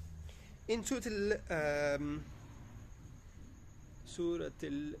 In Surah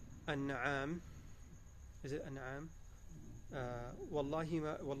Al-An'am, is it An'am? Wallahi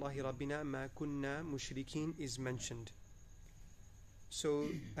Rabbina ma kunna mushrikeen is mentioned. So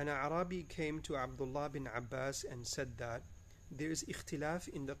an Arabi came to Abdullah bin Abbas and said that there is ikhtilaf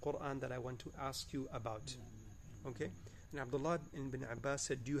in the Quran that I want to ask you about. Okay? And Abdullah bin Abbas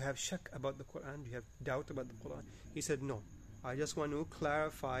said, do you have shak about the Quran? Do you have doubt about the Quran? He said, no. I just want to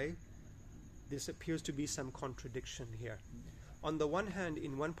clarify, this appears to be some contradiction here. On the one hand,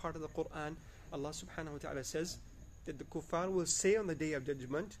 in one part of the Quran, Allah subhanahu wa ta'ala says that the kuffar will say on the Day of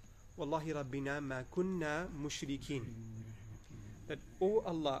Judgment, Wallahi Rabbina ma kunna mushrikeen. That, oh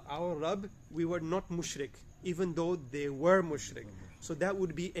Allah, our Rabb, we were not mushrik, even though they were mushrik. So that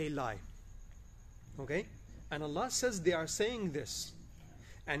would be a lie. Okay? And Allah says they are saying this.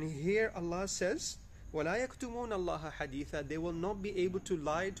 And here Allah says, وَلَا يَكْتُمُونَ اللَّهَ حَدِيثًا. They will not be able to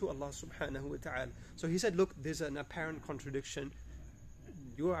lie to Allah subhanahu wa ta'ala. So he said, look, there's an apparent contradiction.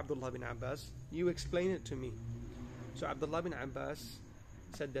 You are Abdullah bin Abbas, you explain it to me. So Abdullah bin Abbas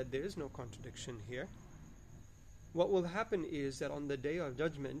said that there is no contradiction here. What will happen is that on the Day of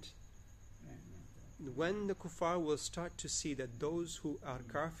Judgment, when the kuffar will start to see that those who are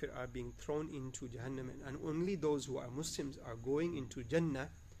kafir are being thrown into Jahannam and only those who are Muslims are going into Jannah,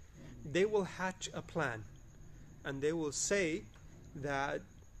 they will hatch a plan and they will say that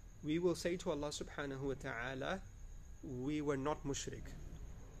we will say to Allah subhanahu wa ta'ala, we were not mushrik.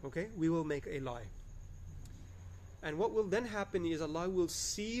 Okay? We will make a lie. And what will then happen is Allah will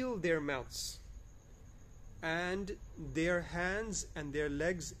seal their mouths, and their hands and their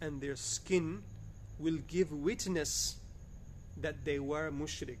legs and their skin will give witness that they were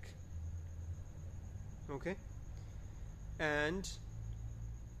mushrik. Okay? And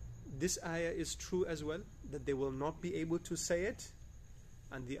this ayah is true as well, that they will not be able to say it.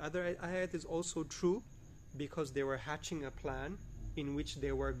 And the other ayat is also true because they were hatching a plan in which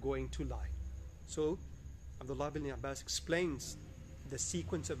they were going to lie. So Abdullah bin Abbas explains the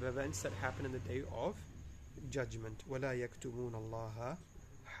sequence of events that happen in the Day of Judgment. وَلَا يَكْتُمُونَ اللَّهَ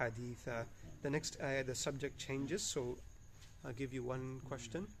حَدِيثًا. The next ayah, the subject changes, so I'll give you one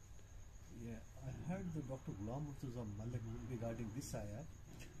question. Yeah, I heard the Dr. Ghulam Murtaza Malik regarding this ayah.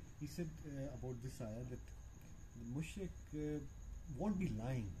 He said about this ayah that the mushrik won't be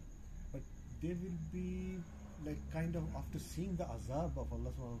lying, but they will be like kind of, after seeing the azab of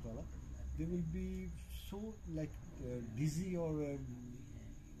Allah subhanahu wa ta'ala, they will be so like dizzy or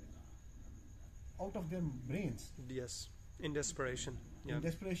out of their brains. Yes, in desperation. Yeah. In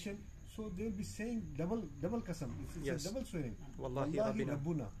desperation. So they will be saying double qasam. It's yes. a double swearing. Wallahi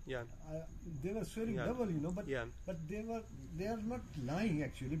Rabbina. Yeah. They were swearing double, but they are not lying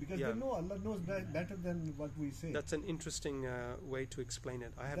actually, because they know Allah knows better than what we say. That's an interesting way to explain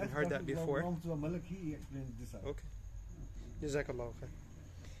it. I haven't heard that before. He explained this. Okay. Jazakallahu khair.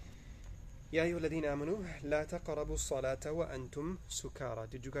 Ya ayyuhalladhina amanu la taqrabu as-salata wa antum sukara.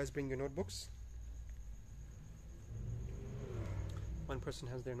 Did you guys bring your notebooks? One person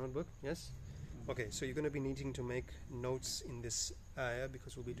has their notebook, yes? Okay, so you're going to be needing to make notes in this ayah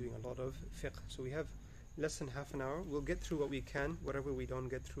because we'll be doing a lot of fiqh. So we have less than half an hour. We'll get through what we can. Whatever we don't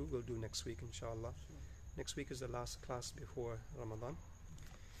get through, we'll do next week, inshallah. Next week is the last class before Ramadan.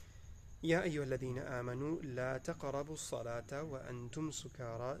 Ya ayyuhalladhina amanu la taqrabu as-salata wa antum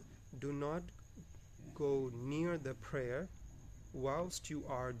sukara. Do not go near the prayer whilst you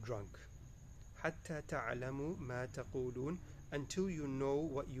are drunk. حَتَّى تَعْلَمُوا مَا تَقُولُونَ, until you know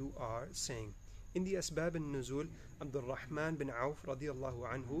what you are saying. In the Asbab al-Nuzul, Abdul Rahman bin Auf radiyallahu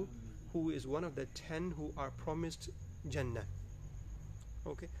anhu, who is one of the 10 who are promised Jannah.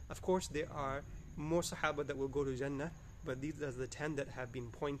 Okay, of course there are more Sahaba that will go to Jannah, but these are the 10 that have been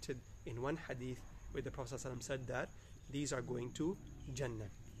pointed in one hadith where the Prophet ﷺ said that these are going to Jannah.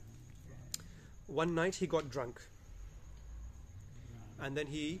 One night he got drunk, and then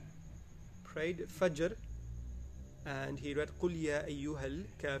he prayed Fajr, and he read قُلْ يَا أَيُّهَا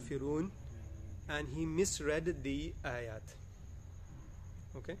الْكَافِرُونَ, and he misread the ayat.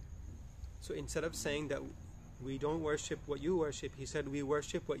 Okay, so instead of saying that we don't worship what you worship, he said we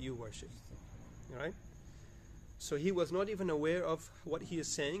worship what you worship. Alright? So he was not even aware of what he is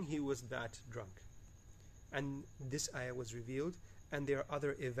saying, he was that drunk. And this ayah was revealed, and there are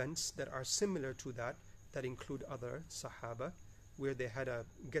other events that are similar to that, that include other Sahaba, where they had a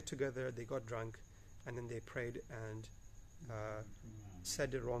get together, they got drunk, and then they prayed and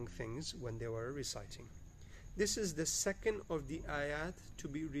said the wrong things when they were reciting. This is the second of the ayat to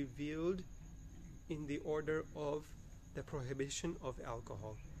be revealed in the order of the prohibition of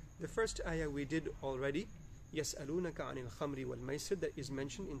alcohol. The first ayah we did already, يَسْأَلُونَكَ عَنِ الْخَمْرِ وَالْمَيْسِرِ, that is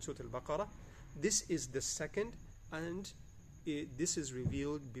mentioned in Surah Al-Baqarah. This is the second, and this is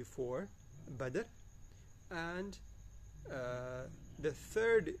revealed before Badr. And the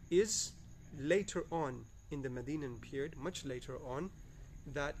third is later on in the Medinan period, much later on,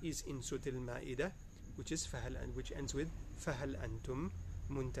 that is in Surah Al-Ma'idah, which is which ends with فَهَلْ أَنْتُمْ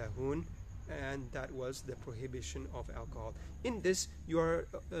مُنْتَهُونَ, and that was the prohibition of alcohol. In this, you are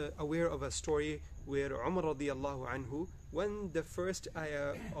aware of a story where Umar radiyallahu anhu, when the first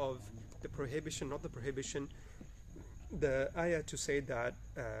ayah of the prohibition, not the prohibition, the ayah to say that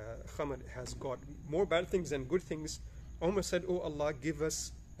khamr has got more bad things than good things, Umar said, "Oh Allah, give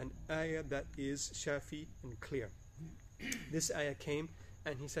us an ayah that is shafi and clear." This ayah came,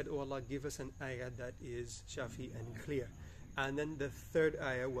 and he said, "Oh Allah, give us an ayah that is shafi and clear." And then the third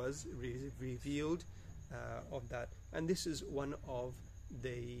ayah was revealed of that. And this is one of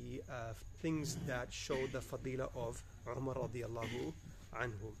the things that show the fadila of Umar radiyallahu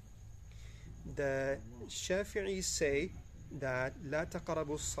anhu. The Shafi'is say that لا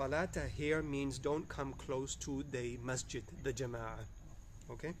تقربوا الصلاة here means don't come close to the masjid, the jama'ah.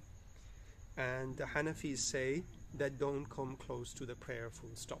 Okay? And the Hanafis say that don't come close to the prayer,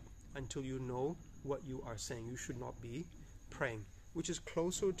 full stop, until you know what you are saying. You should not be praying, which is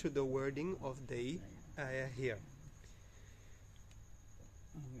closer to the wording of the ayah here.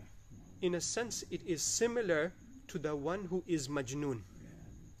 In a sense, it is similar to the one who is majnoon.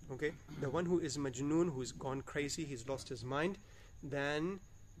 Okay, the one who is majnoon, who is gone crazy, he's lost his mind, then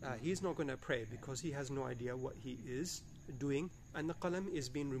he's not going to pray because he has no idea what he is doing, and the qalam is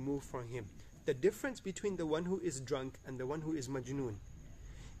being removed from him. The difference between the one who is drunk and the one who is majnoon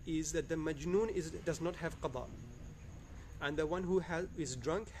is that the majnoon does not have qada, and the one who is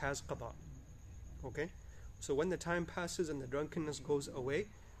drunk has qada. Okay, so when the time passes and the drunkenness goes away,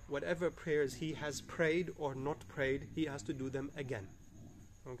 whatever prayers he has prayed or not prayed, he has to do them again.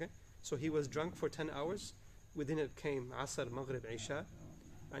 Okay, so he was drunk for 10 hours, within it came Asr, Maghrib, Isha,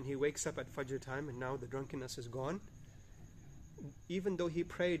 and he wakes up at Fajr time, and now the drunkenness is gone. Even though he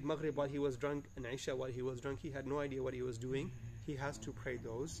prayed Maghrib while he was drunk and Isha while he was drunk, he had no idea what he was doing. He has to pray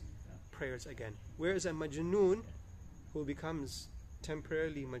those prayers again. Whereas a majnoon, who becomes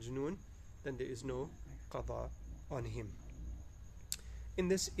temporarily majnoon, then there is no qada on him. In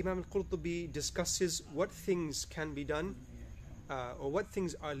this, Imam al-Qurtubi discusses what things can be done or what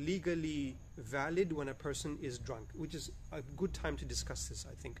things are legally valid when a person is drunk, which is a good time to discuss this,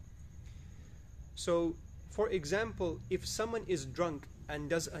 I think. So, for example, if someone is drunk and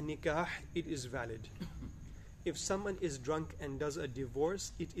does a nikah, it is valid. If someone is drunk and does a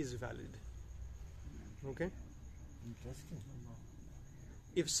divorce, it is valid. Okay? Interesting.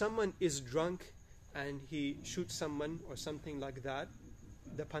 If someone is drunk and he shoots someone or something like that,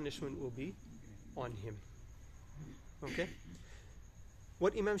 the punishment will be on him. Okay?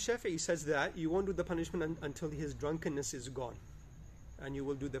 What Imam Shafi'i says that you won't do the punishment until his drunkenness is gone, and you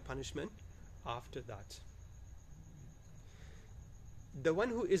will do the punishment after that. The one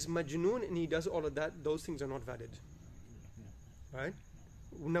who is majnoon and he does all of that, those things are not valid. Right?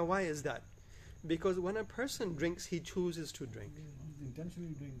 Now why is that? Because when a person drinks, he chooses to drink. He's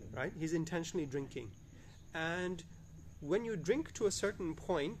intentionally doing that. Right? He's intentionally drinking. And when you drink to a certain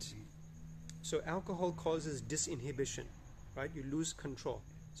point, so alcohol causes disinhibition. Right? You lose control.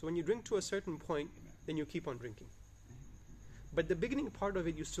 So when you drink to a certain point, then you keep on drinking. But the beginning part of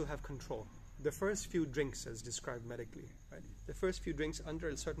it, you still have control. The first few drinks, as described medically, right? The first few drinks under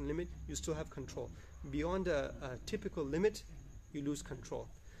a certain limit, you still have control. Beyond a typical limit, you lose control.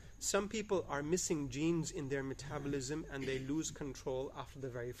 Some people are missing genes in their metabolism and they lose control after the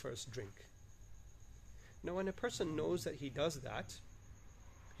very first drink. Now, when a person knows that he does that,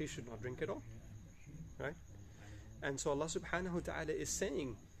 he should not drink at all. Right? And so Allah subhanahu wa ta'ala is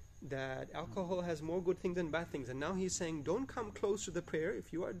saying that alcohol has more good things than bad things. And now He's saying, don't come close to the prayer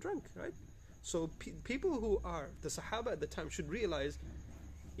if you are drunk. Right? So people who are the Sahaba at the time should realize,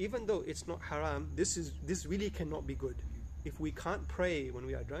 even though it's not haram, this really cannot be good. If we can't pray when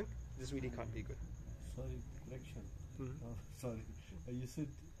we are drunk, this really can't be good. Sorry, correction. Sorry. You said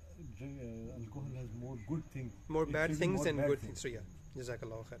alcohol has more good things. More bad things than good things. So yeah,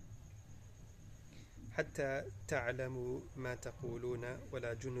 Jazakallahu khair. حتى تعلموا ما تقولون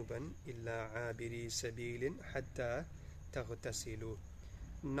ولا جنبا إلا عابري سبيل حتى تغتسلوا.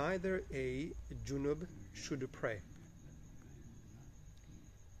 Neither a junub should pray.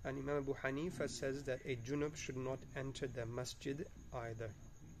 And Imam Abu Hanifa says that a junub should not enter the masjid either.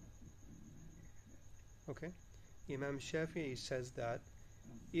 Okay? Imam Shafi'i says that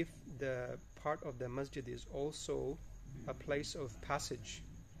if the part of the masjid is also a place of passage,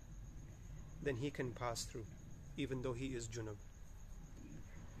 then he can pass through, even though he is junub.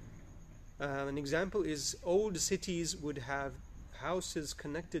 An example is old cities would have houses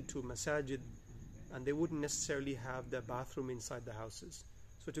connected to masajid, and they wouldn't necessarily have the bathroom inside the houses.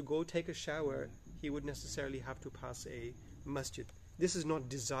 So to go take a shower, he would necessarily have to pass a masjid. This is not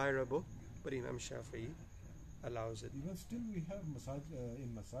desirable, but Imam Shafi'i allows it. Even still we have in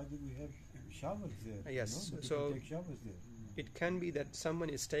masajid we have showers there. Yes, you know, so can take showers there. It can be that someone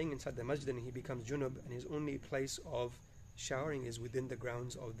is staying inside the masjid and he becomes junub, and his only place of showering is within the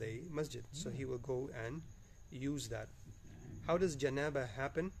grounds of the masjid. So he will go and use that. How does janaba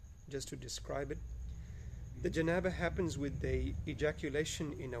happen? Just to describe it. The janaba happens with the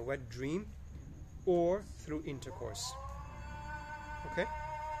ejaculation in a wet dream or through intercourse. Okay?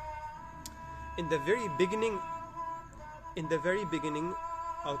 In the very beginning,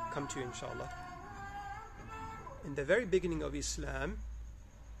 I'll come to you inshallah. In the very beginning of Islam,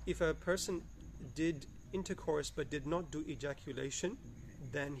 if a person did intercourse but did not do ejaculation,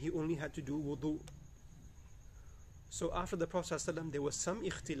 then he only had to do wudu. So after the Prophet ﷺ, there was some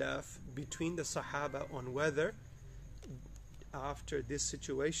ikhtilaf between the Sahaba on whether after this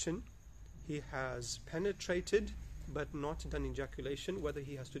situation he has penetrated but not done ejaculation, whether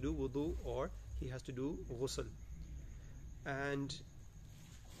he has to do wudu or he has to do ghusl. And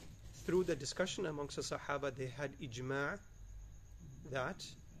through the discussion amongst the Sahaba, they had ijma' that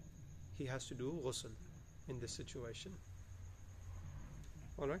he has to do ghusl in this situation.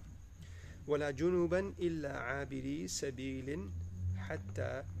 Alright? وَلَا جُنُوبًا إِلَّا عَابِرِي سَبِيلٍ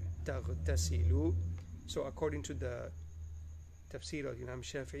حَتَّى تَغْتَسِلُوا. So according to the Tafsir of Imam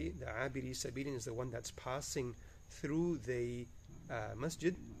Shafi'i, the Abiri Sabilin is the one that's passing through the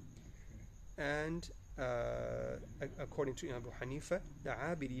masjid. And according to Imam Abu Hanifa, the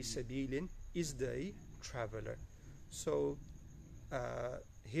Abiri Sabilin is the traveler. So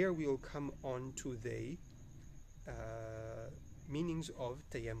here we will come on to the meanings of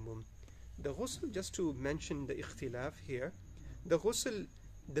tayammum. The ghusl, just to mention the ikhtilaf here, the ghusl,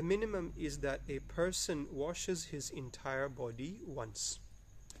 the minimum is that a person washes his entire body once.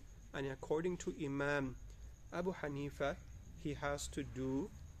 And according to Imam Abu Hanifa, he has to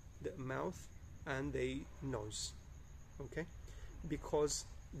do the mouth and the nose. Okay? Because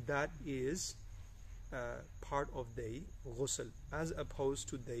that is part of the ghusl, as opposed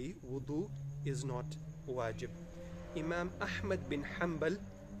to the wudu is not wajib. Imam Ahmad bin Hanbal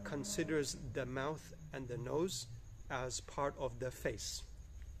considers the mouth and the nose as part of the face,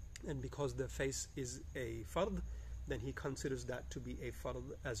 and because the face is a fard, then he considers that to be a fard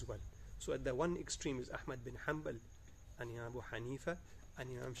as well. So at the one extreme is Ahmad bin Hanbal and Imam Abu Hanifa, and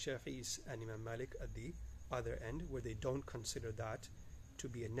Imam Shafi'i and Imam Malik at the other end, where they don't consider that to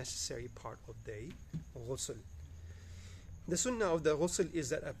be a necessary part of the ghusl. The sunnah of the ghusl is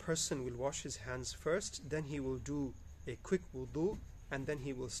that a person will wash his hands first, then he will do a quick wudu, and then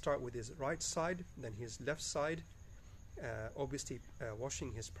he will start with his right side, then his left side, obviously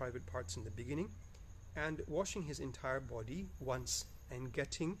washing his private parts in the beginning, and washing his entire body once, and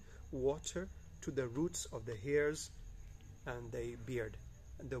getting water to the roots of the hairs and the beard.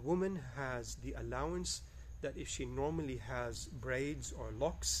 And the woman has the allowance that if she normally has braids or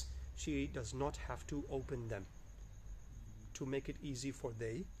locks, she does not have to open them to make it easy for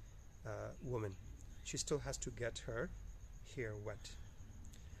the woman. She still has to get her hair wet.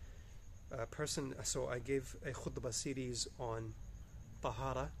 So I gave a khutbah series on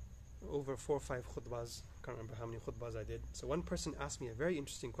tahara, over 4 or 5 khutbahs can't remember how many khutbahs I did. So one person asked me a very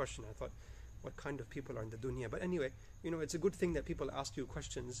interesting question. I thought, what kind of people are in the dunya? But anyway, it's a good thing that people ask you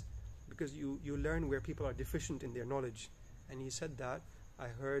questions, because you learn where people are deficient in their knowledge. And he said that I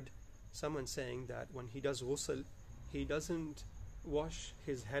heard someone saying that when he does ghusl, he doesn't wash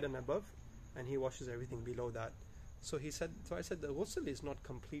his head and above, and he washes everything below that. So I said the ghusl is not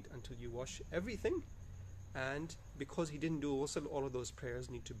complete until you wash everything, and because he didn't do ghusl, all of those prayers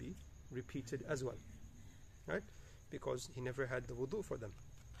need to be repeated as well, right? Because he never had the wudu for them,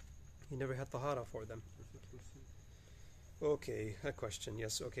 he never had tahara for them. Okay, a question.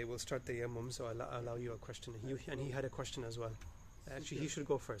 Yes, okay, we'll start the yammum, so I'll allow you a question. And he had a question as well. Actually, he should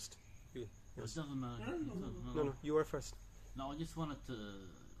go first. Yes. It doesn't matter. No, you were first. No, I just wanted to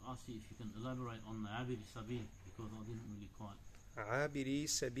ask you if you can elaborate on the Abiri Sabil, because I didn't really quite. Abiri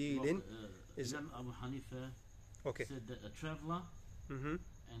Sabilin is Imam Abu Hanifa said that a traveller, and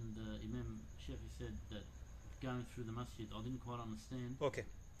Imam Shafi said that going through the masjid. I didn't quite understand. Okay.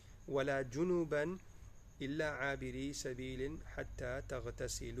 وَلَا جُنُوبًا إِلَّا عَابِرِي سَبِيلٍ حَتَّى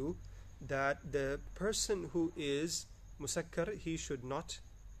تَغْتَسِلُوا, that the person who is musakkar, he should not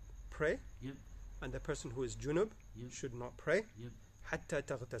pray. Yep. And the person who is junub should not pray. Yep. حَتَّى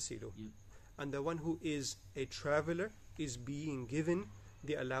تَغْتَسِلُوا. Yep. And the one who is a traveler is being given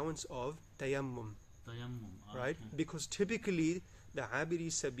the allowance of tayammum. Tayammum. Right? Okay. Because typically the Abiri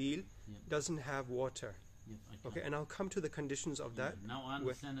Sabil doesn't have water. Yep, okay, and I'll come to the conditions of that. Now I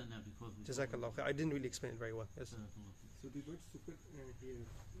understand it now, because Jazakallah khair. I didn't really explain it very well. Yes. So the word sukar here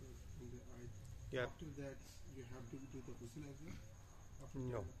in the ayat. Yeah. After that, you have to do the ghusl as well. After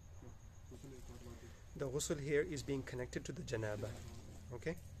No. Ghusl is not about it. The ghusl here is being connected to the janaba.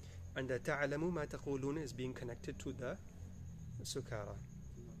 Okay, and the ta'alamu ma taquluna is being connected to the sukara.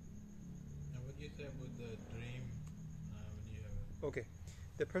 And what do you say about the dream when you have Okay,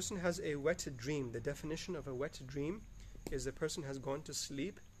 the person has a wet dream. The definition of a wet dream is the person has gone to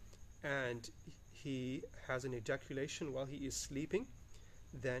sleep and he has an ejaculation while he is sleeping.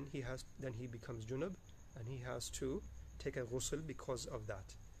 Then he becomes junub and he has to take a ghusl because of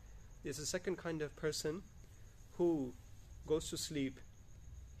that. There's a second kind of person who goes to sleep.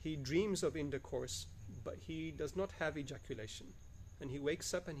 He dreams of intercourse, but he does not have ejaculation, and he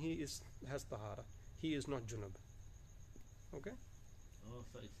wakes up and has tahara. He is not junub. Okay. Oh,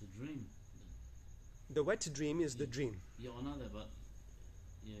 so it's a dream. The wet dream is the dream. Yeah, I know that, but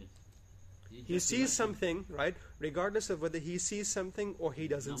he sees something, right? Regardless of whether he sees something or he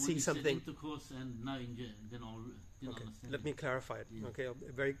doesn't see something. Intercourse and no, then I didn't understand. Let me clarify it. Yeah. Okay,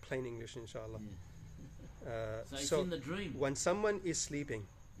 very plain English, inshallah. Yeah. So it's in the dream. When someone is sleeping,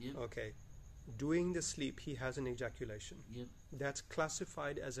 Yep. okay, during the sleep he has an ejaculation. Yep. That's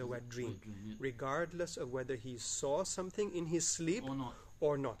classified as a wet dream, Yep. regardless of whether he saw something in his sleep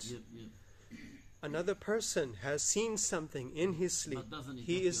or not. Yep. Yep. Another person has seen something in his sleep.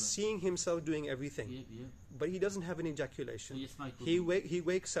 He is seeing himself doing everything, Yep. but he doesn't have an ejaculation. So yes, mate, He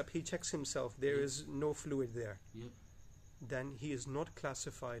wakes up, he checks himself, there is no fluid there. Yep. Then he is not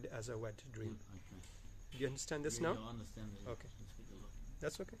classified as a wet dream. Yep. Okay. Do you understand this now? Yeah, I understand that. Okay.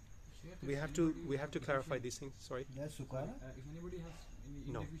 That's okay. Sheikh, We if have to anybody clarify has these things. Sorry. That's sukara. If anybody has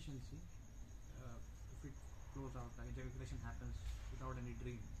any No. inefficiency, if it flows out, like ejaculation happens without any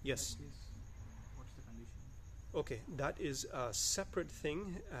dream. Yes. In that case, what's the condition? Okay, that is a separate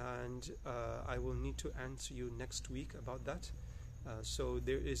thing, and I will need to answer you next week about that. So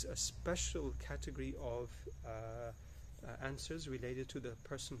there is a special category of answers related to the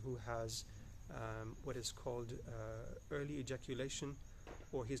person who has what is called early ejaculation,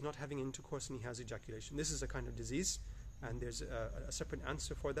 or he's not having intercourse and he has ejaculation. This is a kind of disease, and there's a separate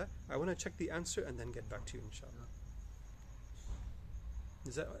answer for that. I want to check the answer and then get back to you, inshallah.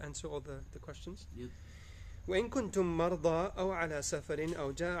 Does that answer all the questions? Yep. وإن كنتم مرضى أو على سفر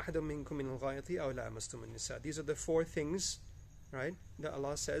أو جاء أحد منكم من الغائط أو لامستم النساء. These are the four things, right, that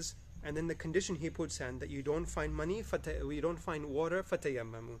Allah says, and then the condition He puts in that you don't find money, you don't find water,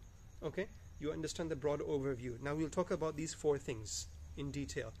 fatayammamu. Okay, you understand the broad overview. Now we'll talk about these four things in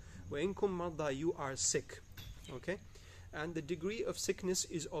detail. وإن كنتم مرضى, you are sick. Okay, and the degree of sickness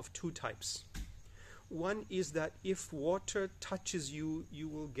is of two types. One is that if water touches you, you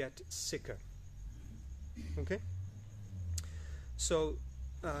will get sicker. Okay, so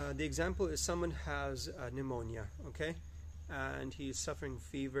the example is someone has pneumonia, okay, and he is suffering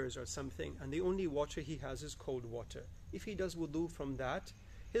fevers or something, and the only water he has is cold water. If he does wudu from that,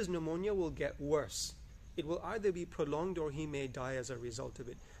 his pneumonia will get worse. It will either be prolonged or he may die as a result of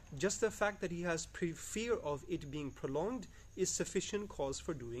it. Just the fact that he has fear of it being prolonged is sufficient cause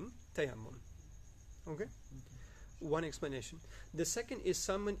for doing tayammum. Okay? one explanation. The second is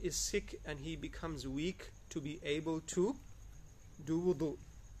someone is sick and he becomes weak to be able to do wudu.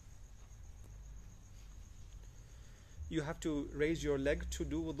 You have to raise your leg to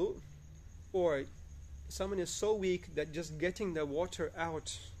do wudu, or someone is so weak that just getting the water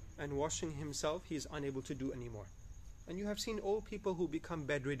out and washing himself, he is unable to do anymore. And you have seen old people who become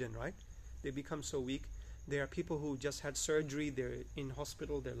bedridden, right? They become so weak. There are people who just had surgery, they're in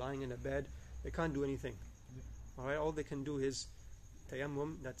hospital, they're lying in a bed, they can't do anything. Alright, all they can do is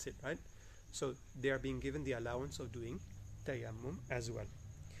tayammum, that's it, right? So they are being given the allowance of doing tayammum as well.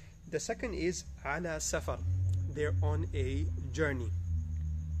 The second is ala safar. They're on a journey.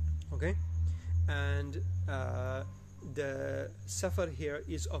 Okay? And the safar here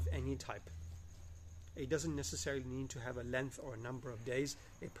is of any type. It doesn't necessarily need to have a length or a number of days.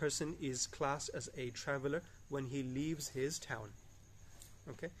 A person is classed as a traveler when he leaves his town.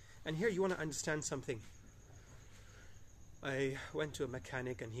 Okay? And here you want to understand something. I went to a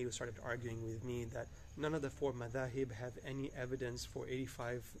mechanic and he started arguing with me that none of the four madhahib have any evidence for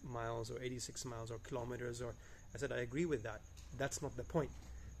 85 miles or 86 miles or kilometers. Or I said, I agree with that. That's not the point.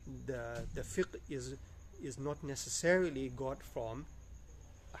 The fiqh is not necessarily got from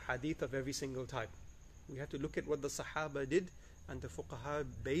a hadith of every single type. We have to look at what the Sahaba did, and the Fuqaha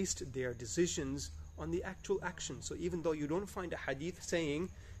based their decisions on the actual action. So even though you don't find a hadith saying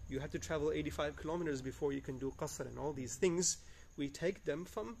you have to travel 85 kilometers before you can do qasr and all these things, we take them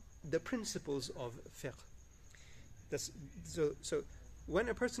from the principles of fiqh. So when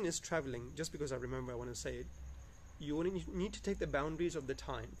a person is traveling, just because I remember I want to say it, you need to take the boundaries of the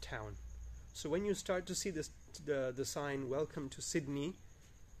town. So when you start to see the sign, welcome to Sydney,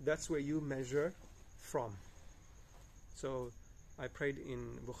 that's where you measure from. So I prayed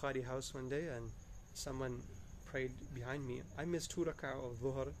in Bukhari house one day and someone prayed behind me. I missed 2 rak'ah of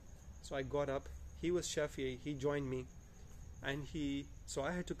Dhuhr, so I got up. He was Shafi'i, he joined me, and so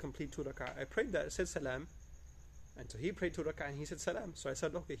I had to complete 2 rak'ah. I prayed that, I said salam, and so he prayed 2 rak'ah and he said salam. So I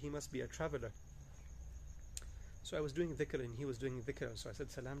said, okay, he must be a traveler. So I was doing dhikr and he was doing dhikr. So I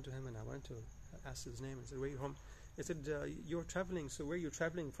said salam to him and I wanted to ask his name. I said, where are you from? He said, you're traveling, so where are you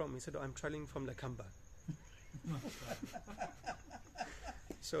traveling from? He said, I'm traveling from Lakamba.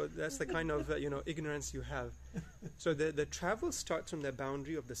 So that's the kind of ignorance you have. So the travel starts from the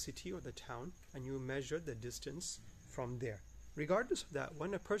boundary of the city or the town, and you measure the distance from there. Regardless of that,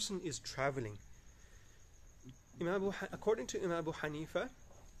 when a person is traveling, according to Imam Abu Hanifa,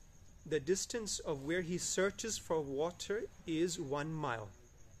 the distance of where he searches for water is 1 mile.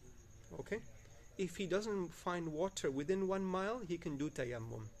 Okay? If he doesn't find water within 1 mile, he can do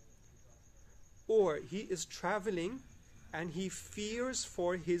tayammum. Or he is traveling and he fears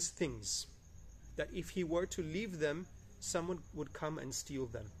for his things, that if he were to leave them, someone would come and steal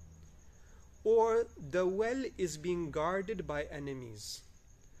them. Or the well is being guarded by enemies.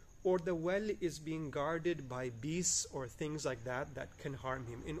 Or the well is being guarded by beasts or things like that that can harm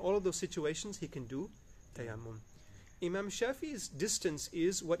him. In all of those situations, he can do tayammum. Imam Shafi's distance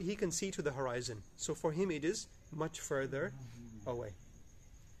is what he can see to the horizon. So for him, it is much further away.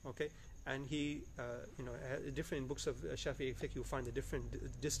 Okay? And he, different books of Shafi'i fiqh, you find the different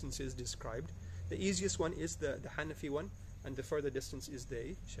distances described. The easiest one is the Hanafi one, and the further distance is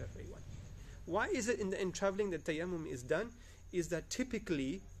the Shafi'i one. Why is it in traveling that tayammum is done? Is that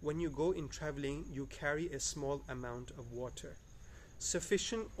typically when you go in traveling, you carry a small amount of water,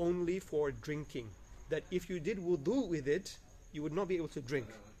 sufficient only for drinking, that if you did wudu with it, you would not be able to drink.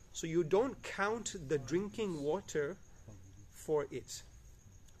 So you don't count the drinking water for it.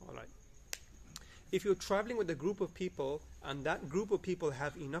 Alright. If you're traveling with a group of people and that group of people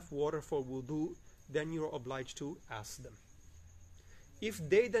have enough water for wudu, then you're obliged to ask them. If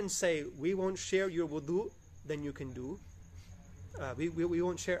they then say, we won't share your wudu, then you can do we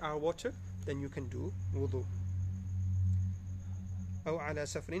won't share our water, then you can do wudu. أو على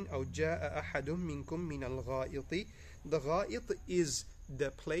سفر أو جاء أحد منكم من الغائط. The غائط is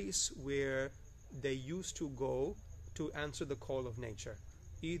the place where they used to go to answer the call of nature,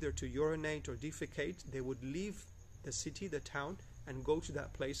 either to urinate or defecate. They would leave the city, the town, and go to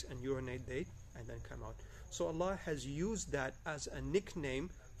that place and urinate there and then come out. So Allah has used that as a nickname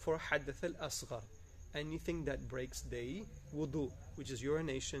for hadath al-asghar, anything that breaks the wudu, which is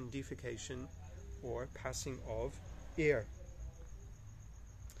urination, defecation, or passing of air.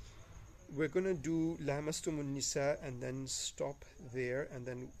 We're going to do lamastumun nisa and then stop there, and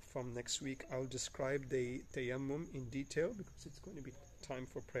then from next week I'll describe the tayammum in detail because it's going to be time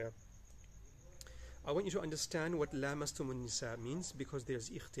for prayer. I want you to understand what lamastumun nisa means because there's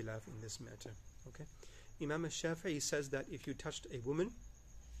ikhtilaf in this matter. Okay? Imam al-Shafi'i says that if you touched a woman,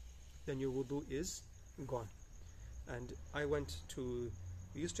 then your wudu is gone. And I went to,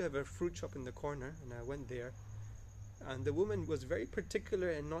 we used to have a fruit shop in the corner, and I went there, and the woman was very particular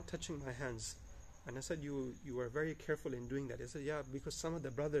in not touching my hands. And I said, you are very careful in doing that. He said, yeah, because some of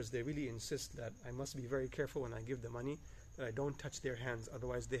the brothers, they really insist that I must be very careful when I give the money, that I don't touch their hands,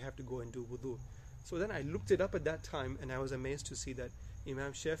 otherwise they have to go and do wudu. So then I looked it up at that time, and I was amazed to see that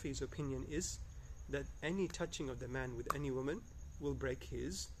Imam Shafi's opinion is that any touching of the man with any woman will break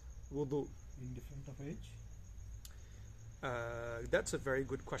his wudu. Indifferent of age? That's a very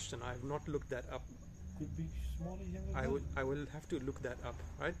good question. I have not looked that up. Could be small or younger. I will have to look that up,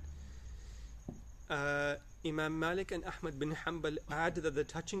 right? Imam Malik and Ahmad bin Hanbal add that the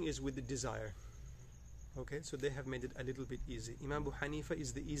touching is with the desire. Okay, so they have made it a little bit easy. Imam Abu Hanifa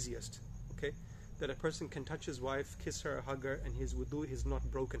is the easiest. Okay, that a person can touch his wife, kiss her, hug her, and his wudu is not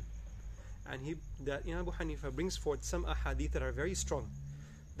broken. And that Imam Abu Hanifa brings forth some ahadith that are very strong.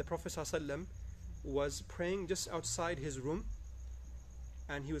 The Prophet ﷺ was praying just outside his room,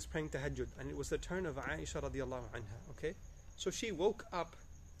 and he was praying tahajjud, and it was the turn of Aisha radiallahu anha. Okay, so she woke up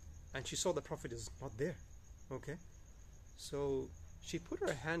and she saw the Prophet is not there. Okay, so she put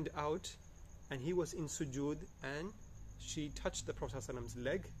her hand out, and he was in sujood, and she touched the Prophet ﷺ's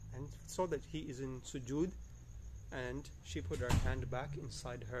leg and saw that he is in sujood, and she put her hand back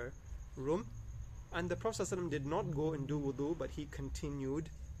inside her room, and the Prophet ﷺ did not go and do wudu, but he continued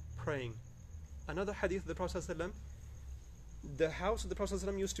praying. Another hadith of the Prophet ﷺ, the house of the Prophet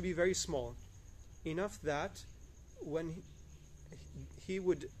ﷺ used to be very small, enough that when he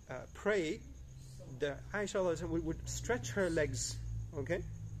would pray, the Aisha would stretch her legs, okay,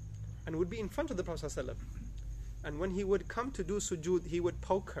 and would be in front of the Prophet ﷺ. And when he would come to do sujood, he would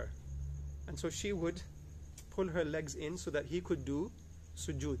poke her, and so she would pull her legs in so that he could do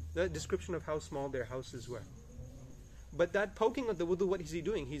sujood. The description of how small their houses were. But that poking of the wudu, what is he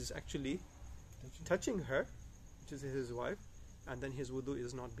doing? He's actually touching her, which is his wife, and then his wudu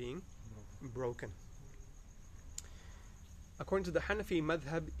is not being broken. According to the Hanafi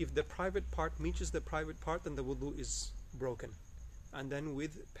madhab, if the private part meets the private part, then the wudu is broken. And then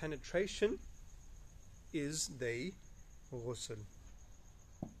with penetration is the ghusl.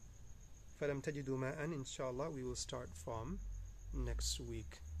 فَلَمْ تَجِدُوا مَاءً. Inshallah, we will start from next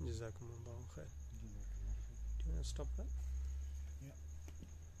week. Jazakumullahu khair. Do you want to stop that?